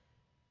image.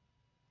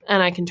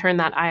 And I can turn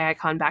that eye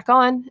icon back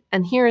on.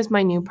 And here is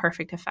my new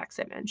perfect effects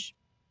image.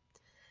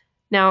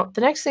 Now,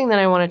 the next thing that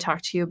I want to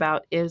talk to you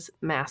about is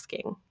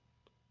masking.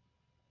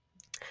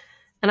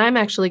 And I'm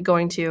actually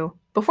going to,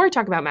 before I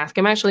talk about mask,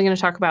 I'm actually going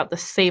to talk about the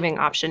saving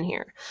option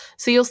here.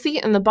 So you'll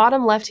see in the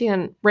bottom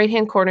left-hand,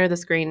 right-hand corner of the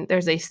screen,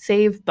 there's a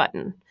save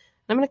button.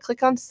 I'm going to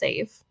click on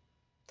save.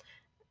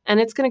 And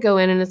it's going to go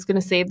in and it's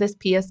going to save this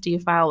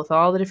PSD file with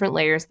all the different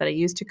layers that I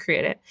used to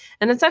create it.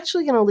 And it's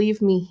actually going to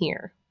leave me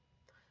here.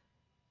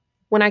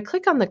 When I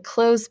click on the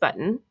close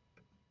button,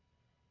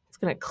 it's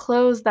going to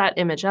close that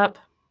image up.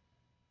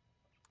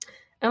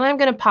 And I'm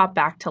going to pop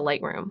back to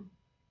Lightroom.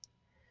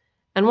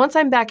 And once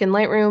I'm back in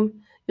Lightroom,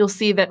 you'll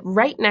see that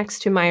right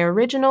next to my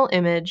original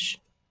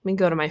image, let me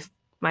go to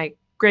my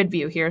grid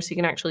view here so you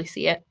can actually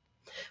see it.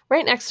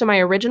 Right next to my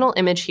original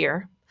image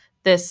here,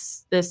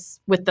 this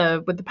with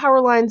the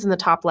power lines in the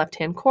top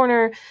left-hand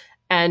corner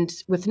and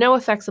with no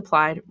effects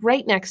applied,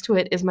 right next to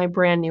it is my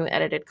brand new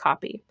edited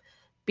copy.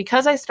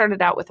 Because I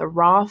started out with a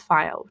raw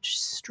file, which is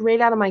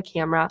straight out of my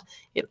camera,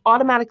 it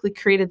automatically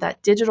created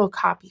that digital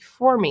copy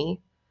for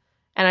me,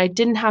 and I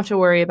didn't have to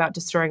worry about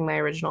destroying my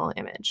original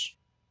image.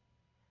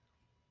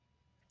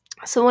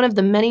 So one of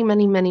the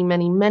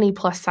many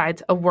plus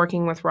sides of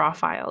working with raw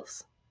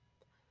files.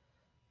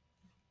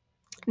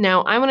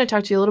 Now, I want to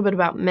talk to you a little bit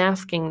about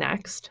masking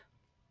next.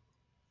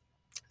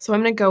 So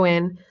I'm going to go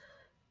in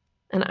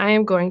and I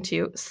am going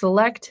to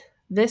select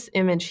this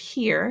image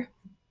here,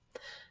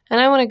 and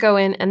I want to go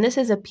in, and this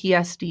is a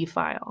PSD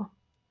file.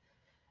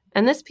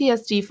 And this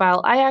PSD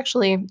file, I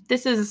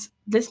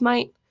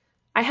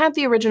have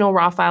the original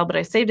raw file, but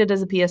I saved it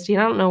as a PSD,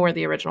 and I don't know where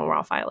the original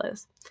raw file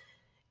is.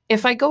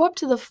 If I go up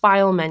to the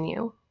File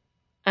menu,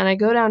 and I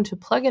go down to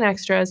Plugin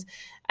Extras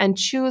and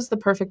choose the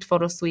Perfect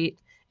Photo Suite,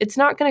 it's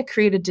not going to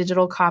create a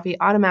digital copy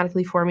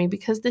automatically for me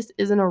because this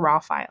isn't a raw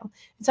file.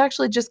 It's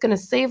actually just going to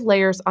save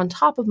layers on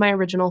top of my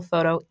original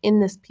photo in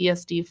this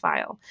PSD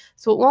file.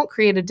 So it won't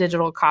create a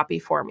digital copy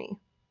for me.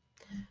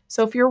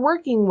 So if you're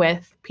working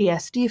with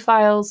PSD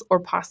files or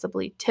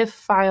possibly TIFF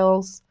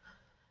files,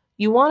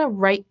 you want to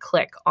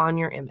right-click on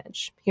your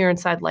image here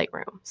inside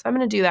Lightroom. So I'm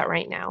going to do that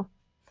right now.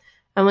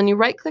 And when you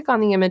right-click on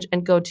the image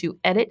and go to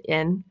Edit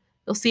In,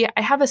 you'll see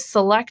I have a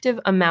selective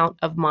amount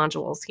of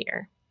modules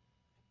here.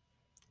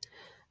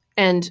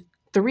 And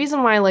the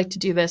reason why I like to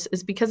do this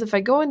is because if I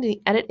go into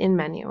the Edit In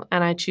menu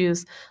and I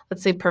choose,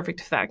 let's say,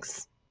 Perfect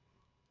Effects,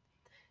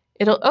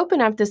 it'll open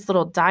up this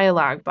little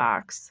dialog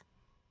box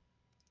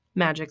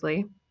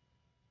magically.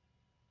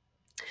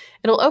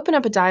 It'll open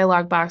up a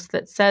dialog box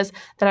that says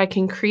that I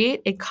can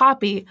create a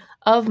copy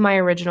of my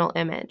original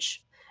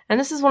image. And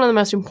this is one of the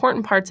most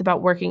important parts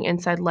about working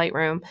inside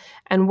Lightroom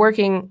and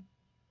working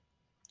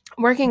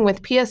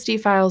with PSD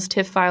files,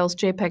 TIFF files,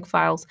 JPEG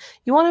files.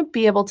 You want to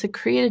be able to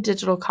create a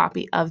digital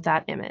copy of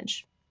that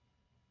image.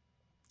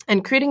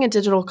 And creating a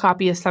digital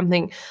copy is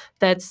something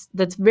that's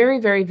very,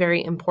 very,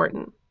 very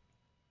important.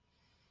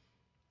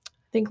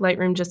 I think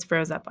Lightroom just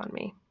froze up on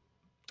me.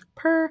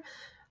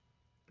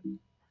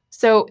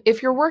 So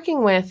if you're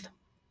working with,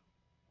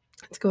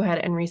 let's go ahead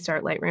and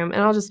restart Lightroom,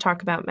 and I'll just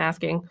talk about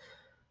masking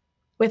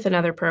with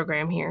another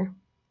program here.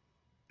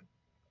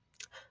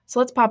 So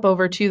let's pop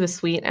over to the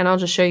suite, and I'll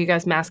just show you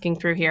guys masking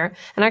through here.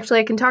 And actually,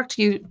 I can talk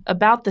to you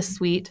about the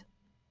suite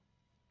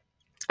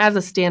as a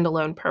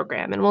standalone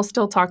program, and we'll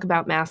still talk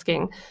about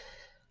masking.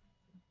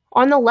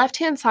 On the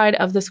left-hand side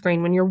of the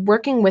screen, when you're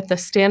working with the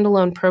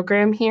standalone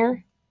program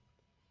here,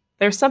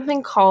 there's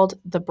something called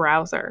the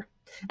browser.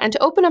 And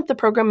to open up the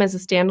program as a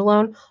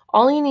standalone,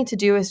 all you need to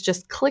do is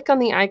just click on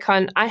the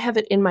icon. I have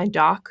it in my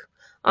dock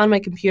on my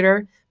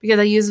computer because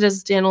I use it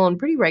as a standalone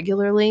pretty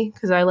regularly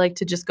because I like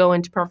to just go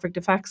into Perfect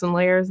Effects and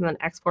Layers and then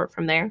export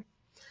from there.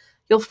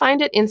 You'll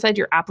find it inside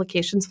your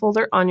Applications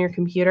folder on your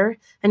computer,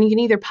 and you can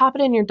either pop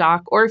it in your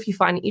dock, or if you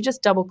find it, you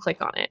just double click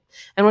on it.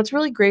 And what's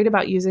really great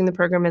about using the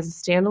program as a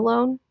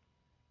standalone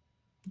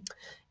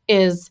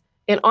is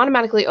it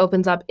automatically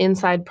opens up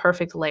inside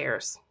Perfect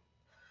Layers.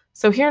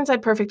 So here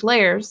inside Perfect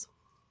Layers,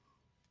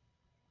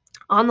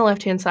 on the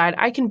left-hand side,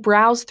 I can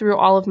browse through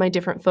all of my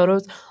different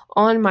photos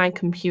on my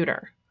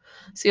computer.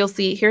 So you'll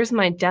see here's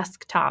my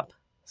desktop.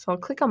 So I'll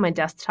click on my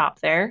desktop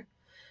there.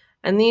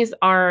 And these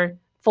are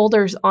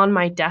folders on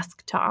my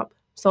desktop.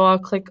 So I'll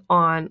click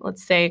on,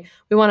 let's say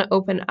we want to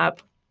open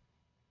up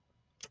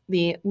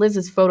the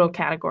Liz's photo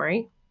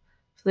category.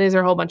 So these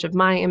are a whole bunch of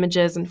my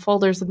images and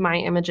folders of my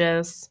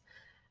images.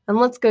 And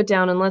let's go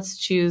down and let's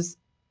choose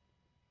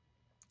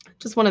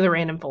just one of the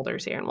random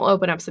folders here, and we'll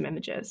open up some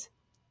images.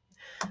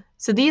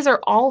 So these are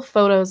all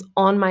photos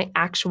on my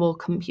actual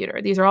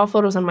computer. These are all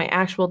photos on my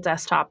actual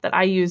desktop that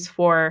I use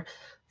for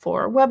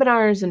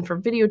webinars and for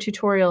video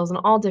tutorials and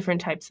all different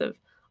types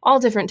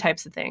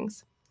of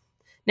things.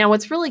 Now,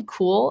 what's really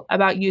cool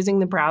about using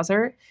the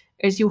browser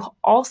is you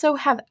also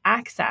have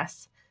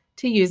access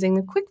to using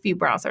the Quick View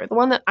browser, the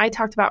one that I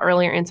talked about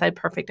earlier inside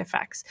Perfect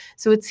Effects.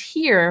 So it's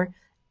here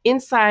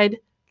inside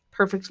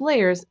Perfect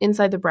Layers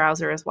inside the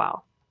browser as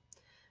well.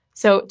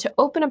 So to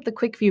open up the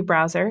Quick View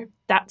browser,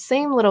 that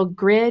same little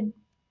grid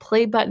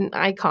play button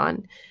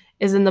icon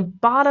is in the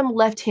bottom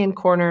left-hand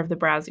corner of the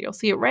browser. You'll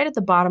see it right at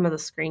the bottom of the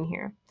screen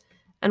here.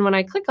 And when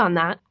I click on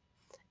that,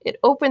 it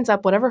opens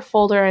up whatever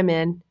folder I'm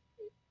in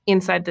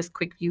inside this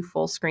Quick View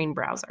full screen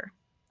browser.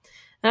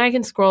 And I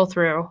can scroll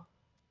through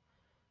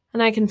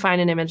and I can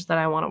find an image that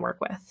I want to work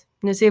with.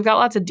 And you see I've got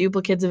lots of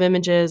duplicates of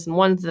images and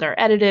ones that are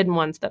edited and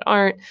ones that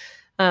aren't.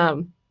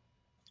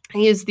 I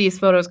use these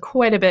photos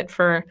quite a bit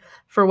for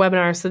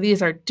webinars, so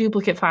these are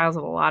duplicate files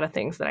of a lot of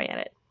things that I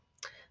edit.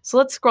 So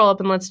let's scroll up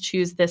and let's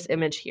choose this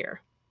image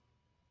here.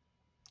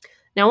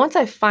 Now once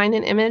I find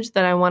an image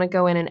that I want to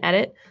go in and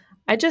edit,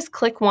 I just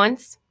click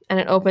once and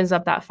it opens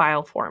up that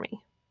file for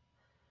me.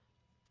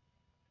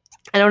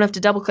 I don't have to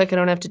double click, I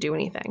don't have to do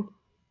anything.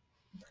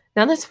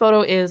 Now this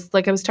photo is,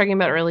 like I was talking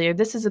about earlier,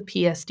 this is a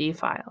PSD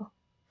file.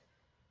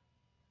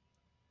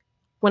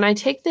 When I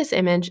take this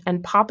image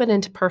and pop it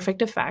into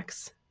Perfect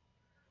Effects,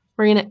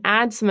 we're going to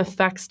add some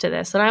effects to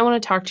this, and I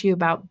want to talk to you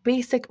about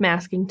basic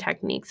masking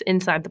techniques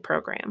inside the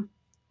program.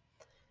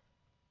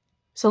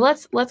 So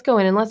let's go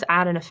in and let's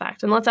add an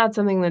effect, and let's add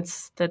something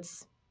that's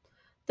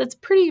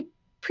pretty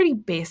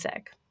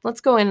basic.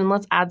 Let's go in and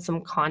let's add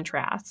some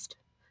contrast.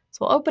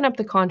 So we'll open up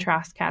the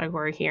contrast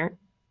category here,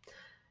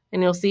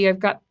 and you'll see I've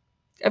got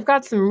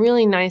some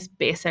really nice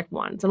basic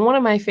ones, and one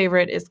of my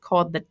favorite is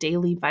called the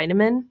Daily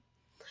Vitamin.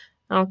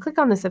 And I'll click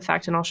on this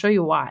effect and I'll show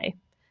you why.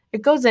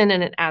 It goes in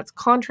and it adds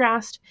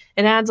contrast.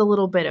 It adds a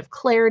little bit of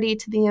clarity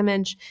to the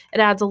image. It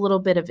adds a little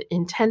bit of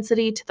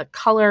intensity to the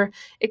color.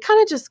 It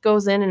kind of just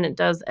goes in and it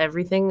does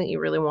everything that you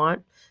really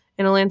want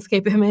in a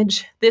landscape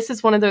image. This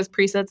is one of those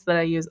presets that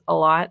I use a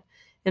lot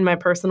in my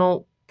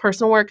personal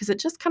work because it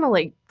just kind of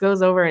like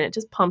goes over and it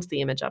just pumps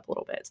the image up a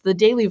little bit. So the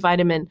daily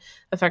vitamin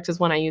effect is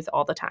one I use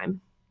all the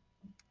time.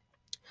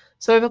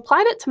 So I've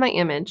applied it to my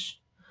image,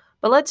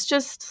 but let's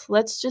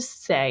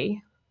just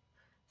say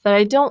that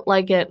I don't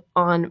like it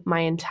on my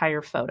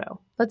entire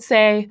photo. Let's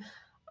say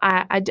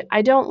I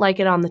don't like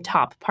it on the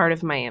top part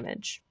of my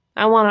image.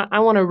 I want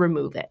to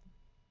remove it.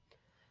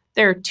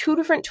 There are two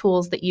different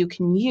tools that you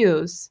can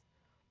use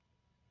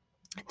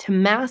to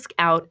mask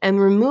out and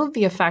remove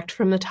the effect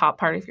from the top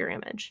part of your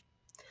image.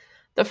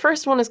 The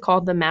first one is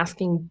called the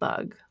masking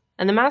bug.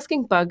 And the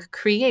masking bug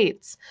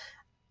creates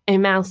a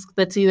mask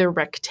that's either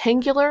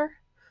rectangular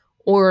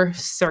or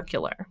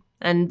circular.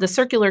 And the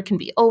circular can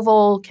be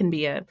oval, can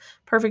be a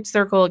perfect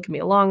circle, it can be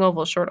a long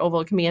oval, short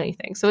oval, it can be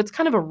anything. So it's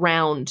kind of a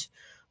round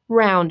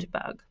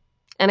bug.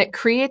 And it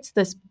creates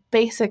this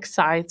basic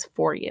size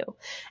for you.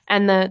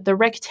 And the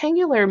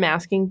rectangular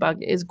masking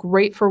bug is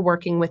great for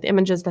working with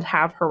images that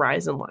have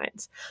horizon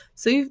lines.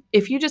 So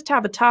if you just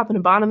have a top and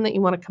a bottom that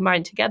you want to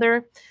combine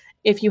together,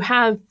 if you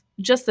have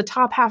just the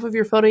top half of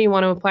your photo you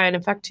want to apply an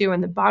effect to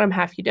and the bottom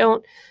half you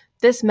don't,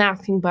 this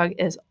masking bug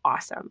is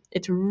awesome.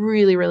 It's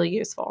really, really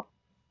useful.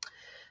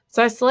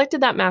 So I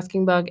selected that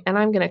masking bug and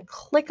I'm going to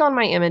click on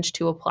my image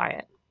to apply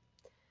it.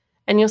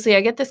 And you'll see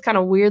I get this kind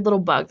of weird little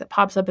bug that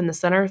pops up in the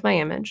center of my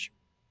image.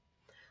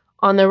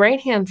 On the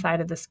right-hand side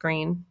of the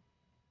screen,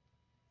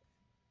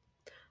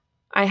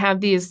 I have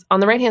these, on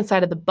the right-hand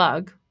side of the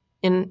bug,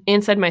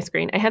 inside my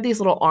screen, I have these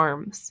little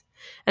arms.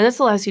 And this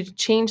allows you to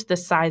change the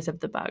size of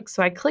the bug.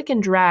 So I click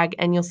and drag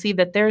and you'll see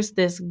that there's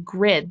this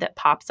grid that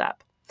pops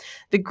up.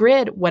 The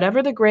grid,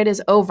 whatever the grid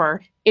is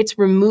over, it's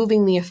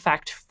removing the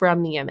effect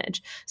from the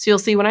image. So you'll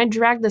see when I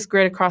drag this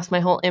grid across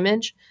my whole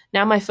image,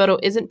 now my photo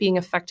isn't being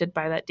affected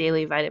by that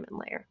daily vitamin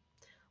layer.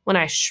 When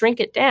I shrink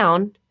it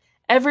down,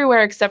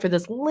 everywhere except for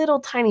this little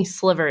tiny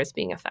sliver is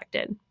being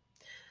affected.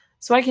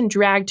 So I can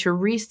drag to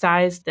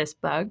resize this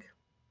bug.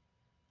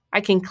 I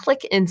can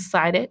click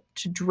inside it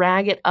to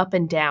drag it up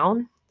and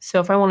down. So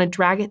if I want to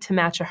drag it to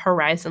match a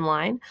horizon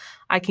line,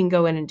 I can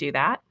go in and do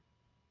that.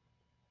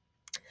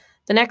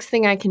 The next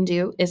thing I can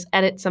do is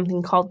edit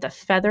something called the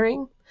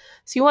feathering.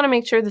 So you want to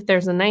make sure that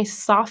there's a nice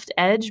soft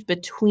edge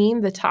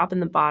between the top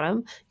and the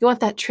bottom. You want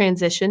that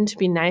transition to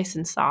be nice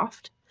and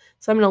soft.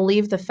 So I'm going to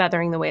leave the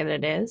feathering the way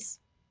that it is.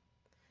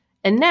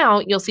 And now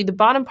you'll see the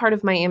bottom part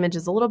of my image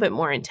is a little bit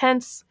more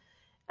intense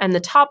and the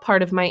top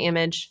part of my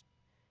image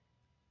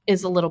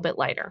is a little bit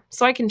lighter.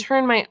 So I can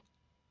turn my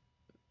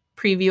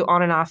preview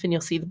on and off and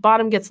you'll see the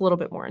bottom gets a little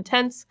bit more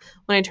intense.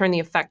 When I turn the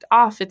effect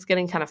off, it's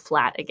getting kind of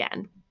flat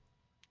again.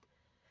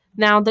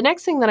 Now, the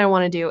next thing that I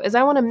want to do is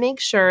I want to make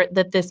sure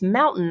that this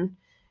mountain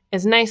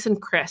is nice and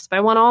crisp.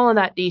 I want all of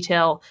that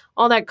detail,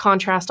 all that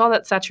contrast, all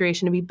that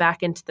saturation to be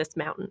back into this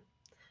mountain.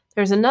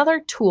 There's another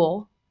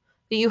tool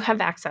that you have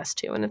access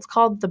to, and it's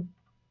called the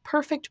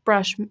perfect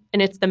brush,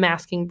 and it's the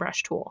masking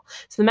brush tool.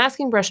 So the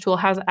masking brush tool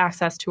has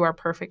access to our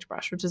perfect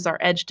brush, which is our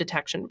edge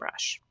detection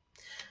brush.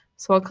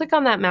 So I'll click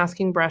on that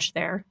masking brush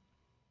there,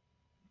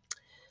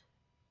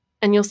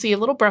 and you'll see a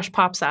little brush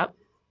pops up.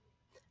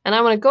 And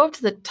I want to go up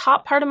to the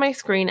top part of my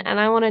screen and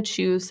I want to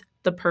choose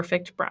the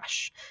perfect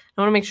brush.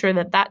 I want to make sure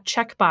that that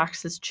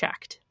checkbox is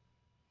checked.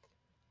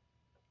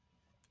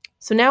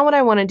 So now what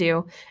I want to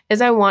do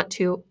is I want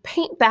to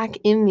paint back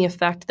in the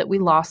effect that we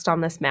lost on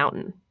this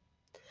mountain.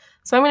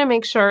 So I'm going to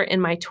make sure in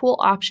my tool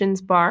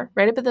options bar,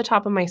 right up at the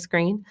top of my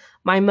screen,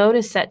 my mode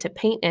is set to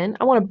paint in.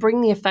 I want to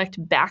bring the effect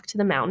back to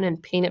the mountain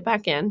and paint it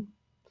back in.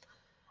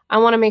 I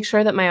want to make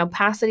sure that my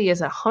opacity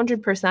is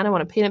 100%. I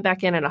want to paint it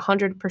back in at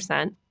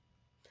 100%.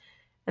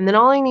 And then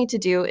all I need to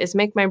do is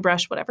make my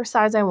brush whatever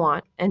size I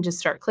want and just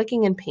start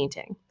clicking and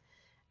painting.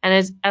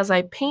 And as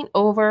I paint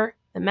over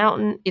the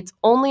mountain, it's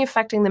only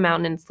affecting the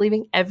mountain and it's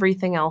leaving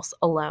everything else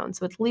alone.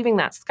 So it's leaving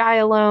that sky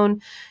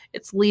alone,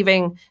 it's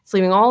leaving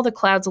all the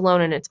clouds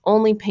alone, and it's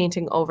only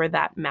painting over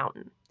that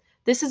mountain.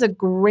 This is a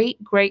great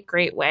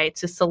way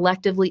to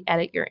selectively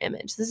edit your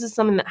image. This is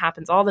something that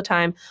happens all the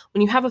time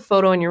when you have a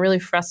photo and you're really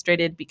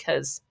frustrated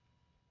because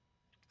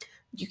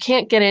you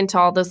can't get into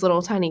all those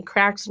little tiny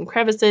cracks and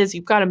crevices.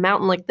 You've got a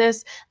mountain like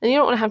this, and you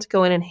don't want to have to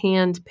go in and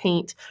hand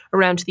paint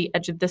around to the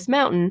edge of this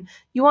mountain.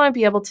 You want to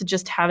be able to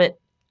just have it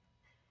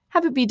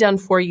be done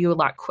for you a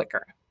lot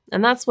quicker.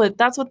 And that's what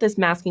this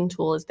masking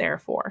tool is there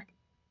for.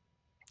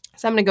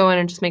 So I'm going to go in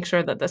and just make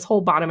sure that this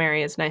whole bottom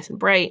area is nice and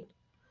bright.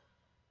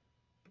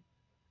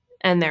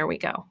 And there we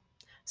go.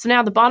 So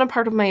now the bottom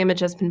part of my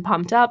image has been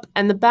pumped up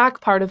and the back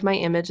part of my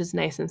image is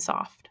nice and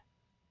soft.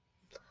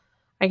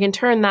 I can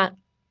turn that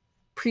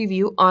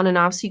preview on and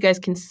off so you guys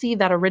can see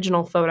that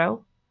original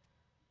photo.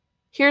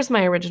 Here's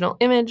my original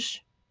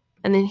image,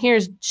 and then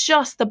here's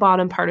just the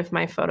bottom part of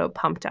my photo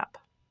pumped up.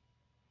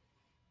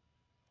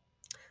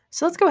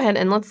 So let's go ahead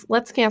and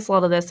let's cancel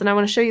all of this, and I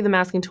want to show you the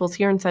masking tools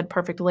here inside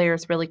Perfect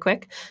Layers really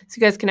quick so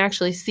you guys can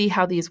actually see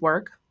how these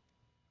work.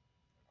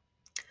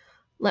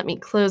 Let me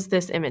close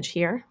this image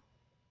here.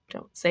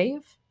 Don't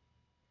save.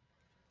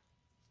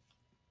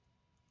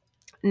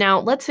 Now,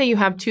 let's say you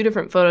have two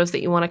different photos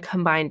that you want to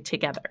combine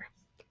together.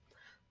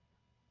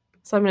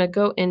 So I'm going to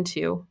go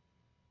into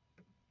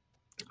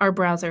our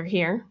browser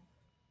here,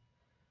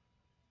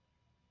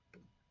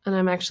 and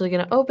I'm actually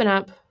going to open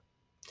up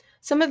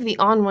some of the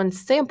On1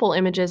 sample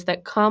images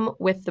that come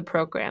with the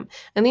program.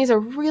 And these are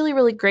really,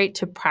 really great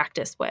to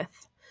practice with.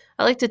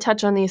 I like to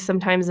touch on these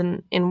sometimes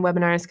in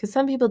webinars because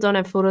some people don't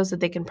have photos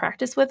that they can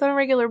practice with on a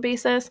regular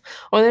basis,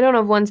 or they don't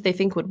have ones they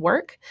think would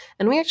work.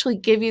 And we actually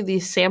give you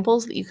these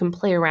samples that you can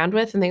play around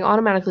with, and they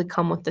automatically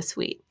come with the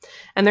suite.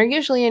 And they're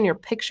usually in your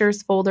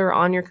pictures folder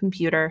on your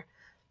computer.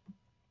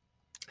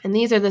 And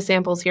these are the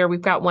samples here.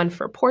 We've got one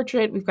for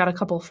portrait, we've got a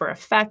couple for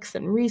effects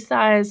and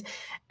resize,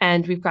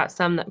 and we've got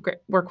some that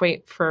work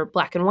great for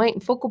black and white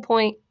and focal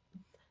point.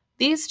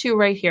 These two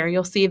right here,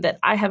 you'll see that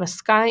I have a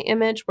sky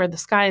image where the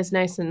sky is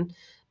nice and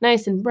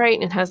bright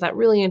and it has that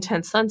really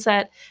intense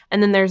sunset.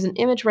 And then there's an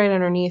image right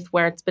underneath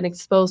where it's been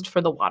exposed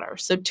for the water.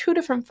 So two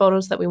different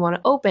photos that we want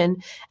to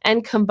open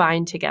and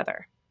combine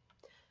together.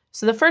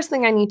 So the first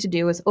thing I need to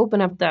do is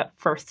open up that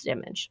first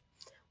image.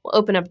 We'll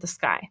open up the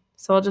sky.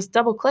 So I'll just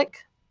double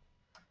click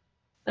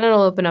and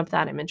it'll open up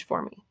that image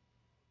for me.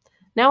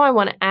 Now I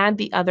want to add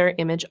the other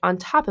image on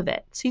top of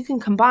it so you can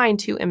combine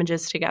two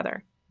images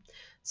together.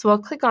 So I'll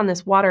click on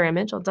this water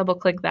image, I'll double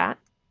click that,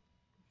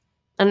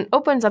 and it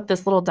opens up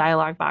this little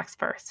dialog box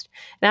first.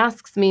 It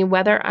asks me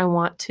whether I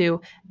want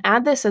to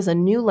add this as a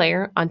new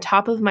layer on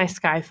top of my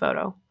sky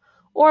photo,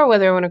 or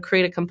whether I want to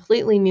create a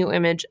completely new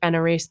image and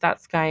erase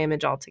that sky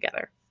image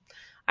altogether.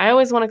 I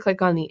always want to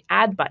click on the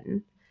Add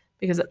button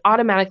because it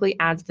automatically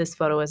adds this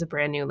photo as a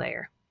brand new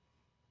layer.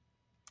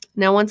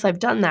 Now once I've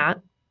done that,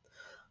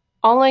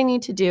 all I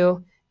need to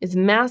do is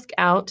mask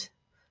out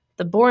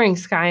the boring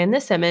sky in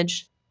this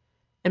image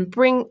and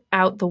bring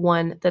out the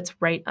one that's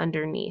right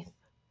underneath.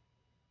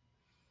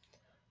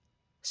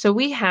 So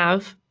we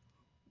have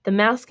the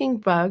masking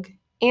bug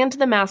and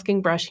the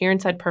masking brush here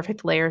inside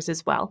Perfect Layers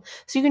as well.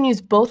 So you can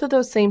use both of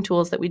those same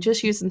tools that we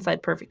just used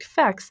inside Perfect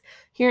Effects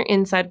here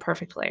inside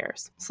Perfect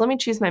Layers. So let me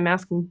choose my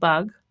masking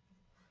bug,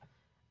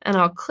 and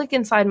I'll click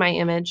inside my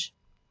image,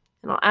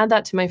 and I'll add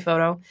that to my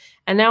photo.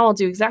 And now I'll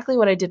do exactly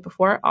what I did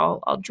before.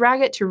 I'll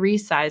drag it to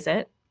resize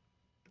it.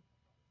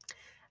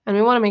 And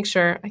we want to make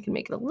sure I can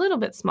make it a little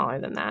bit smaller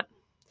than that.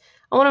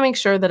 I want to make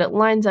sure that it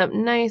lines up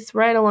nice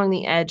right along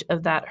the edge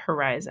of that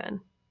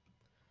horizon.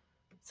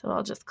 So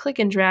I'll just click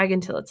and drag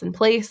until it's in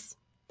place.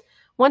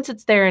 Once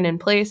it's there and in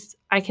place,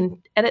 I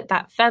can edit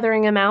that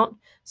feathering amount.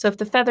 So if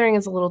the feathering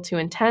is a little too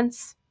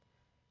intense,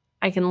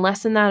 I can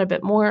lessen that a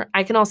bit more.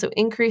 I can also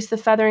increase the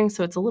feathering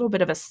so it's a little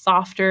bit of a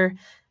softer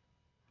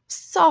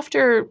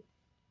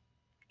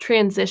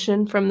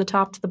transition from the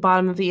top to the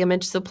bottom of the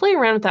image. So play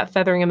around with that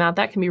feathering amount.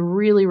 That can be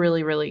really,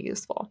 really, really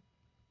useful.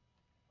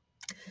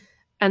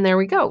 And there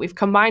we go. We've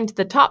combined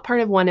the top part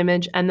of one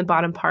image and the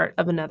bottom part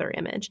of another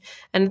image.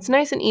 And it's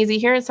nice and easy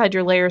here inside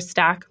your layers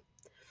stack.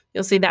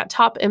 You'll see that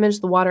top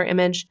image, the water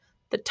image.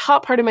 The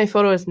top part of my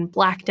photo has been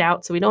blacked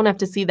out, so we don't have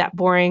to see that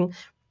boring,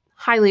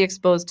 highly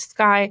exposed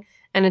sky.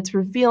 And it's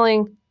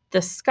revealing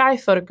the sky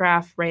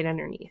photograph right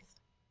underneath.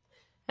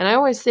 And I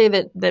always say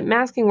that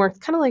masking works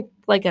kind of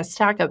like a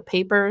stack of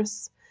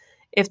papers.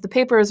 If the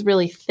paper is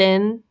really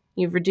thin,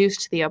 you've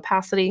reduced the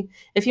opacity.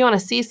 If you want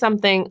to see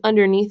something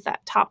underneath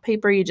that top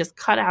paper, you just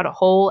cut out a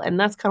hole, and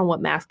that's kind of what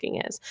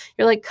masking is.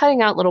 You're like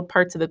cutting out little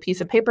parts of a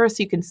piece of paper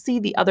so you can see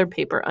the other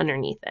paper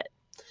underneath it.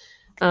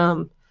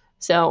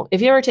 So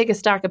if you ever take a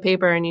stack of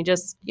paper and you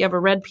have a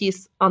red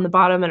piece on the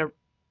bottom and a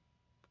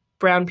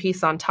brown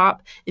piece on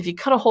top, if you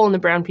cut a hole in the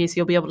brown piece,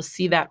 you'll be able to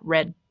see that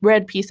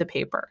red piece of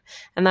paper.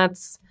 And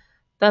that's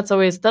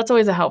always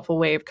a helpful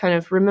way of kind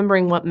of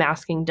remembering what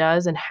masking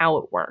does and how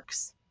it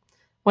works.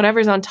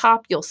 Whatever's on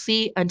top, you'll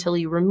see until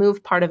you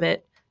remove part of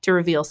it to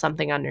reveal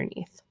something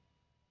underneath.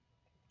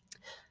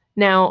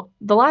 Now,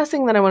 the last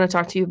thing that I want to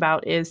talk to you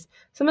about is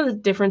some of the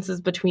differences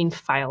between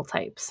file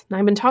types. And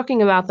I've been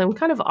talking about them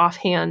kind of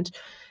offhand,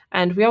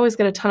 and we always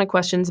get a ton of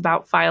questions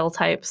about file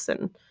types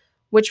and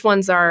which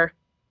ones are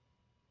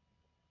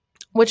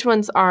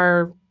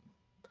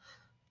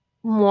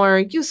more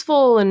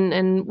useful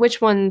and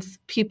which ones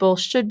people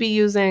should be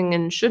using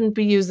and shouldn't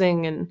be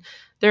using. And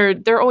there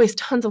are always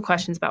tons of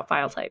questions about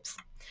file types.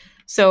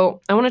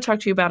 So I want to talk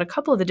to you about a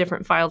couple of the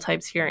different file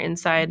types here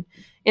inside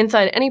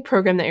any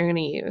program that you're going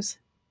to use.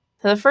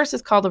 So the first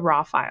is called a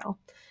raw file.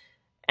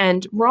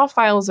 And raw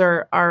files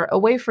are a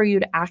way for you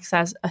to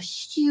access a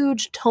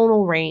huge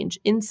tonal range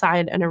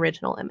inside an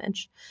original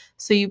image.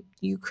 So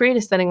you create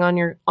a setting on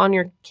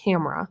your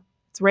camera.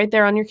 It's right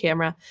there on your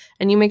camera,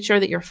 and you make sure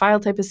that your file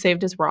type is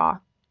saved as raw.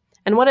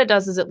 And what it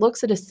does is it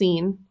looks at a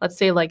scene, let's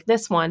say like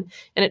this one,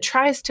 and it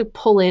tries to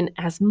pull in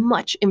as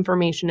much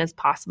information as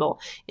possible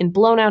in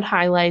blown out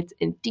highlights,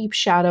 in deep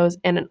shadows,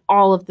 and in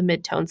all of the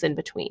midtones in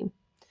between.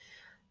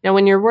 Now,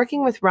 when you're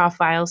working with raw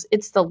files,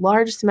 it's the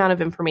largest amount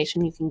of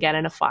information you can get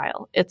in a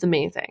file. It's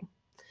amazing.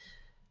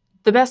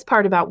 The best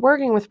part about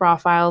working with raw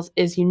files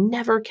is you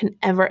never can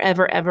ever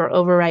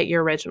overwrite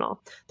your original.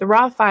 The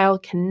raw file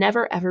can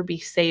never ever be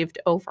saved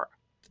over.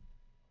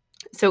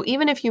 So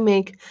even if you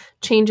make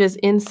changes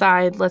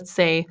inside, let's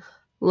say,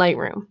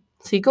 Lightroom.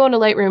 So you go into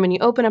Lightroom and you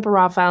open up a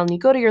raw file and you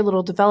go to your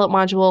little develop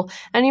module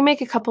and you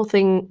make a couple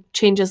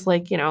changes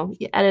like,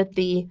 you edit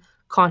the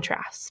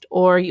contrast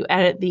or you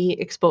edit the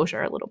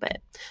exposure a little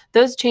bit.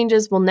 Those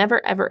changes will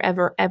never,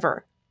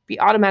 ever be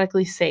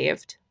automatically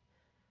saved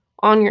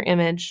on your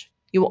image.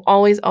 You will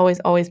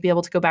always be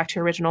able to go back to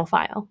your original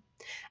file.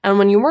 And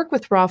when you work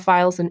with raw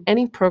files in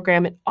any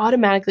program, it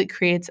automatically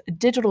creates a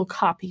digital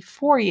copy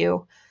for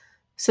you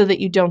so that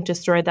you don't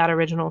destroy that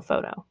original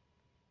photo.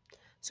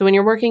 So when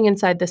you're working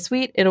inside the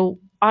suite, it'll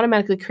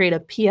automatically create a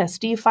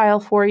PSD file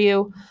for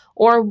you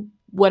or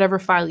whatever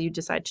file you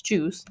decide to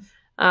choose.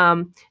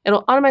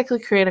 It'll automatically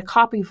create a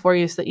copy for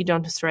you so that you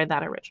don't destroy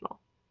that original.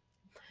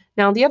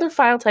 Now, the other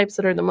file types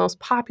that are the most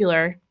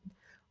popular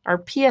are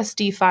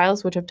PSD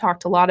files, which I've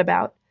talked a lot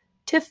about,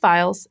 TIFF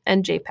files,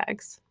 and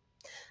JPEGs.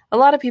 A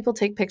lot of people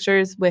take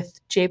pictures with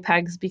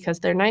JPEGs because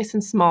they're nice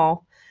and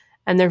small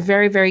and they're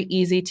very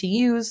easy to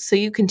use. So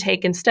you can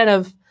take, instead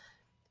of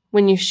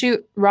when you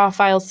shoot raw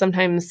files,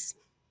 sometimes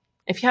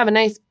if you have a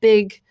nice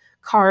big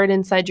card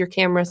inside your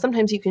camera,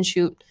 sometimes you can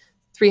shoot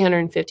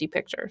 350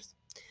 pictures.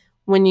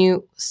 When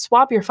you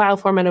swap your file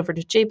format over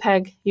to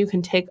JPEG, you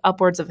can take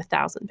upwards of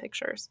 1,000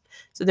 pictures.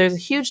 So there's a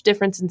huge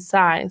difference in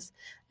size,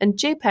 and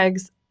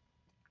JPEGs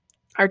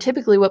are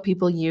typically what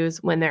people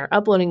use when they're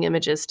uploading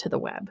images to the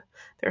web.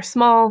 They're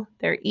small,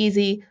 they're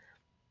easy,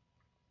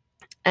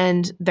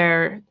 and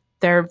they're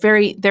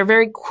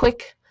very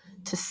quick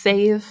to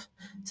save.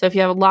 So if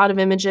you have a lot of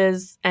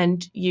images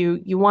and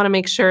you want to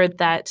make sure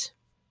that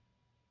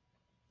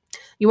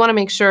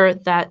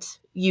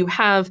you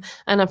have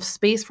enough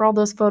space for all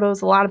those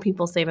photos, a lot of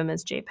people save them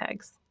as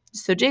JPEGs.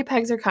 So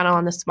JPEGs are kind of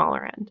on the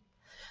smaller end.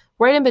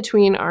 Right in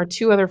between are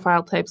two other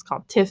file types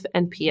called TIFF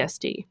and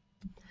PSD.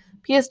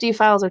 PSD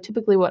files are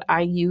typically what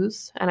I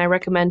use, and I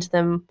recommend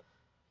them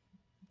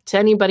to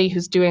anybody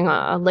who's doing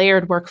a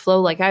layered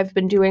workflow like I've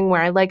been doing,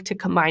 where I like to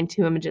combine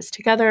two images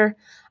together.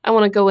 I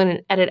want to go in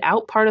and edit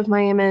out part of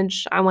my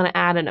image. I want to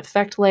add an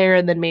effect layer,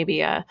 and then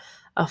maybe a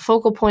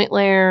focal point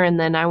layer, and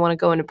then I want to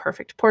go into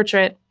perfect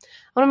portrait.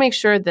 I want to make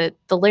sure that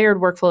the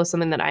layered workflow is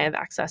something that I have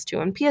access to,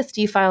 and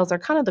PSD files are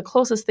kind of the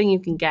closest thing you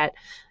can get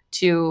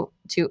to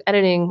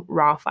editing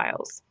raw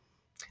files.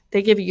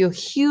 They give you a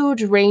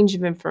huge range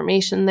of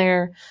information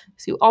there,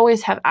 so you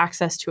always have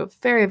access to a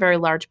very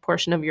large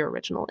portion of your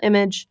original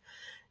image.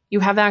 You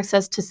have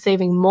access to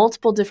saving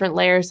multiple different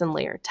layers and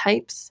layer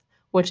types,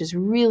 which is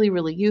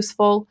really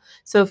useful.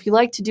 So if you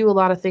like to do a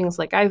lot of things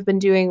like I've been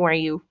doing, where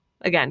you,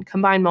 again,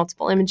 combine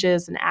multiple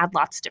images and add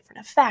lots of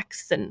different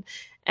effects and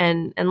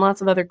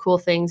lots of other cool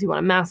things, you want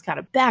to mask out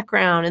a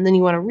background and then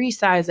you want to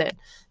resize it,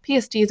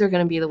 PSDs are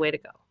going to be the way to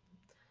go.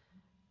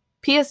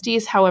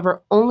 PSDs,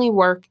 however, only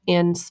work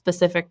in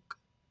specific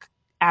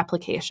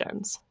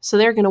applications. So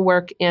they're going to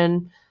work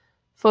in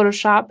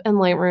Photoshop and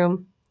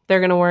Lightroom. They're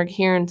going to work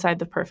here inside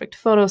the Perfect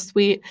Photo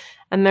Suite,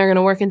 and they're going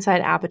to work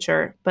inside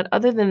Aperture. But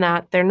other than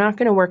that, they're not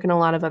going to work in a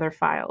lot of other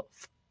filed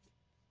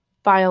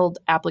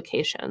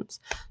applications.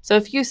 So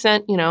if you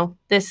sent,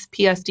 this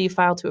PSD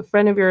file to a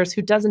friend of yours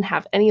who doesn't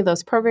have any of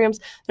those programs,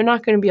 they're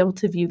not going to be able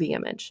to view the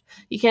image.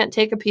 You can't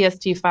take a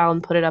PSD file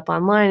and put it up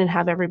online and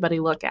have everybody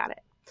look at it.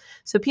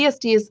 So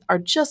PSDs are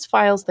just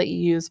files that you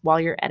use while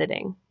you're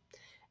editing.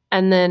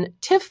 And then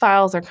TIFF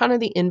files are kind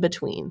of the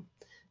in-between.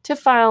 TIFF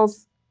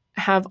files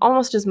have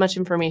almost as much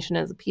information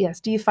as a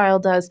PSD file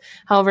does.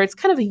 However, it's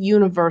kind of a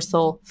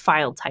universal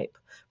file type.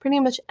 Pretty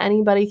much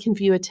anybody can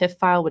view a TIFF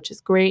file, which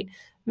is great.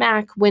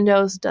 Mac,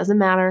 Windows, doesn't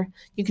matter.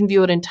 You can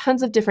view it in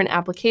tons of different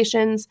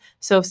applications.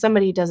 So if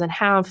somebody doesn't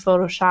have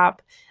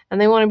Photoshop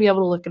and they want to be able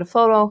to look at a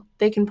photo,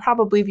 they can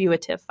probably view a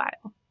TIFF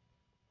file.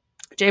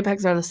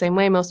 JPEGs are the same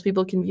way. Most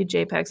people can view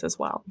JPEGs as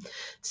well.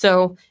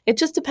 So it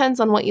just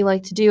depends on what you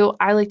like to do.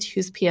 I like to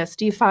use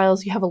PSD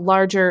files. You have a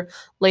larger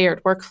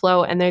layered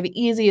workflow, and they're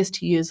the easiest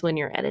to use when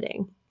you're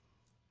editing.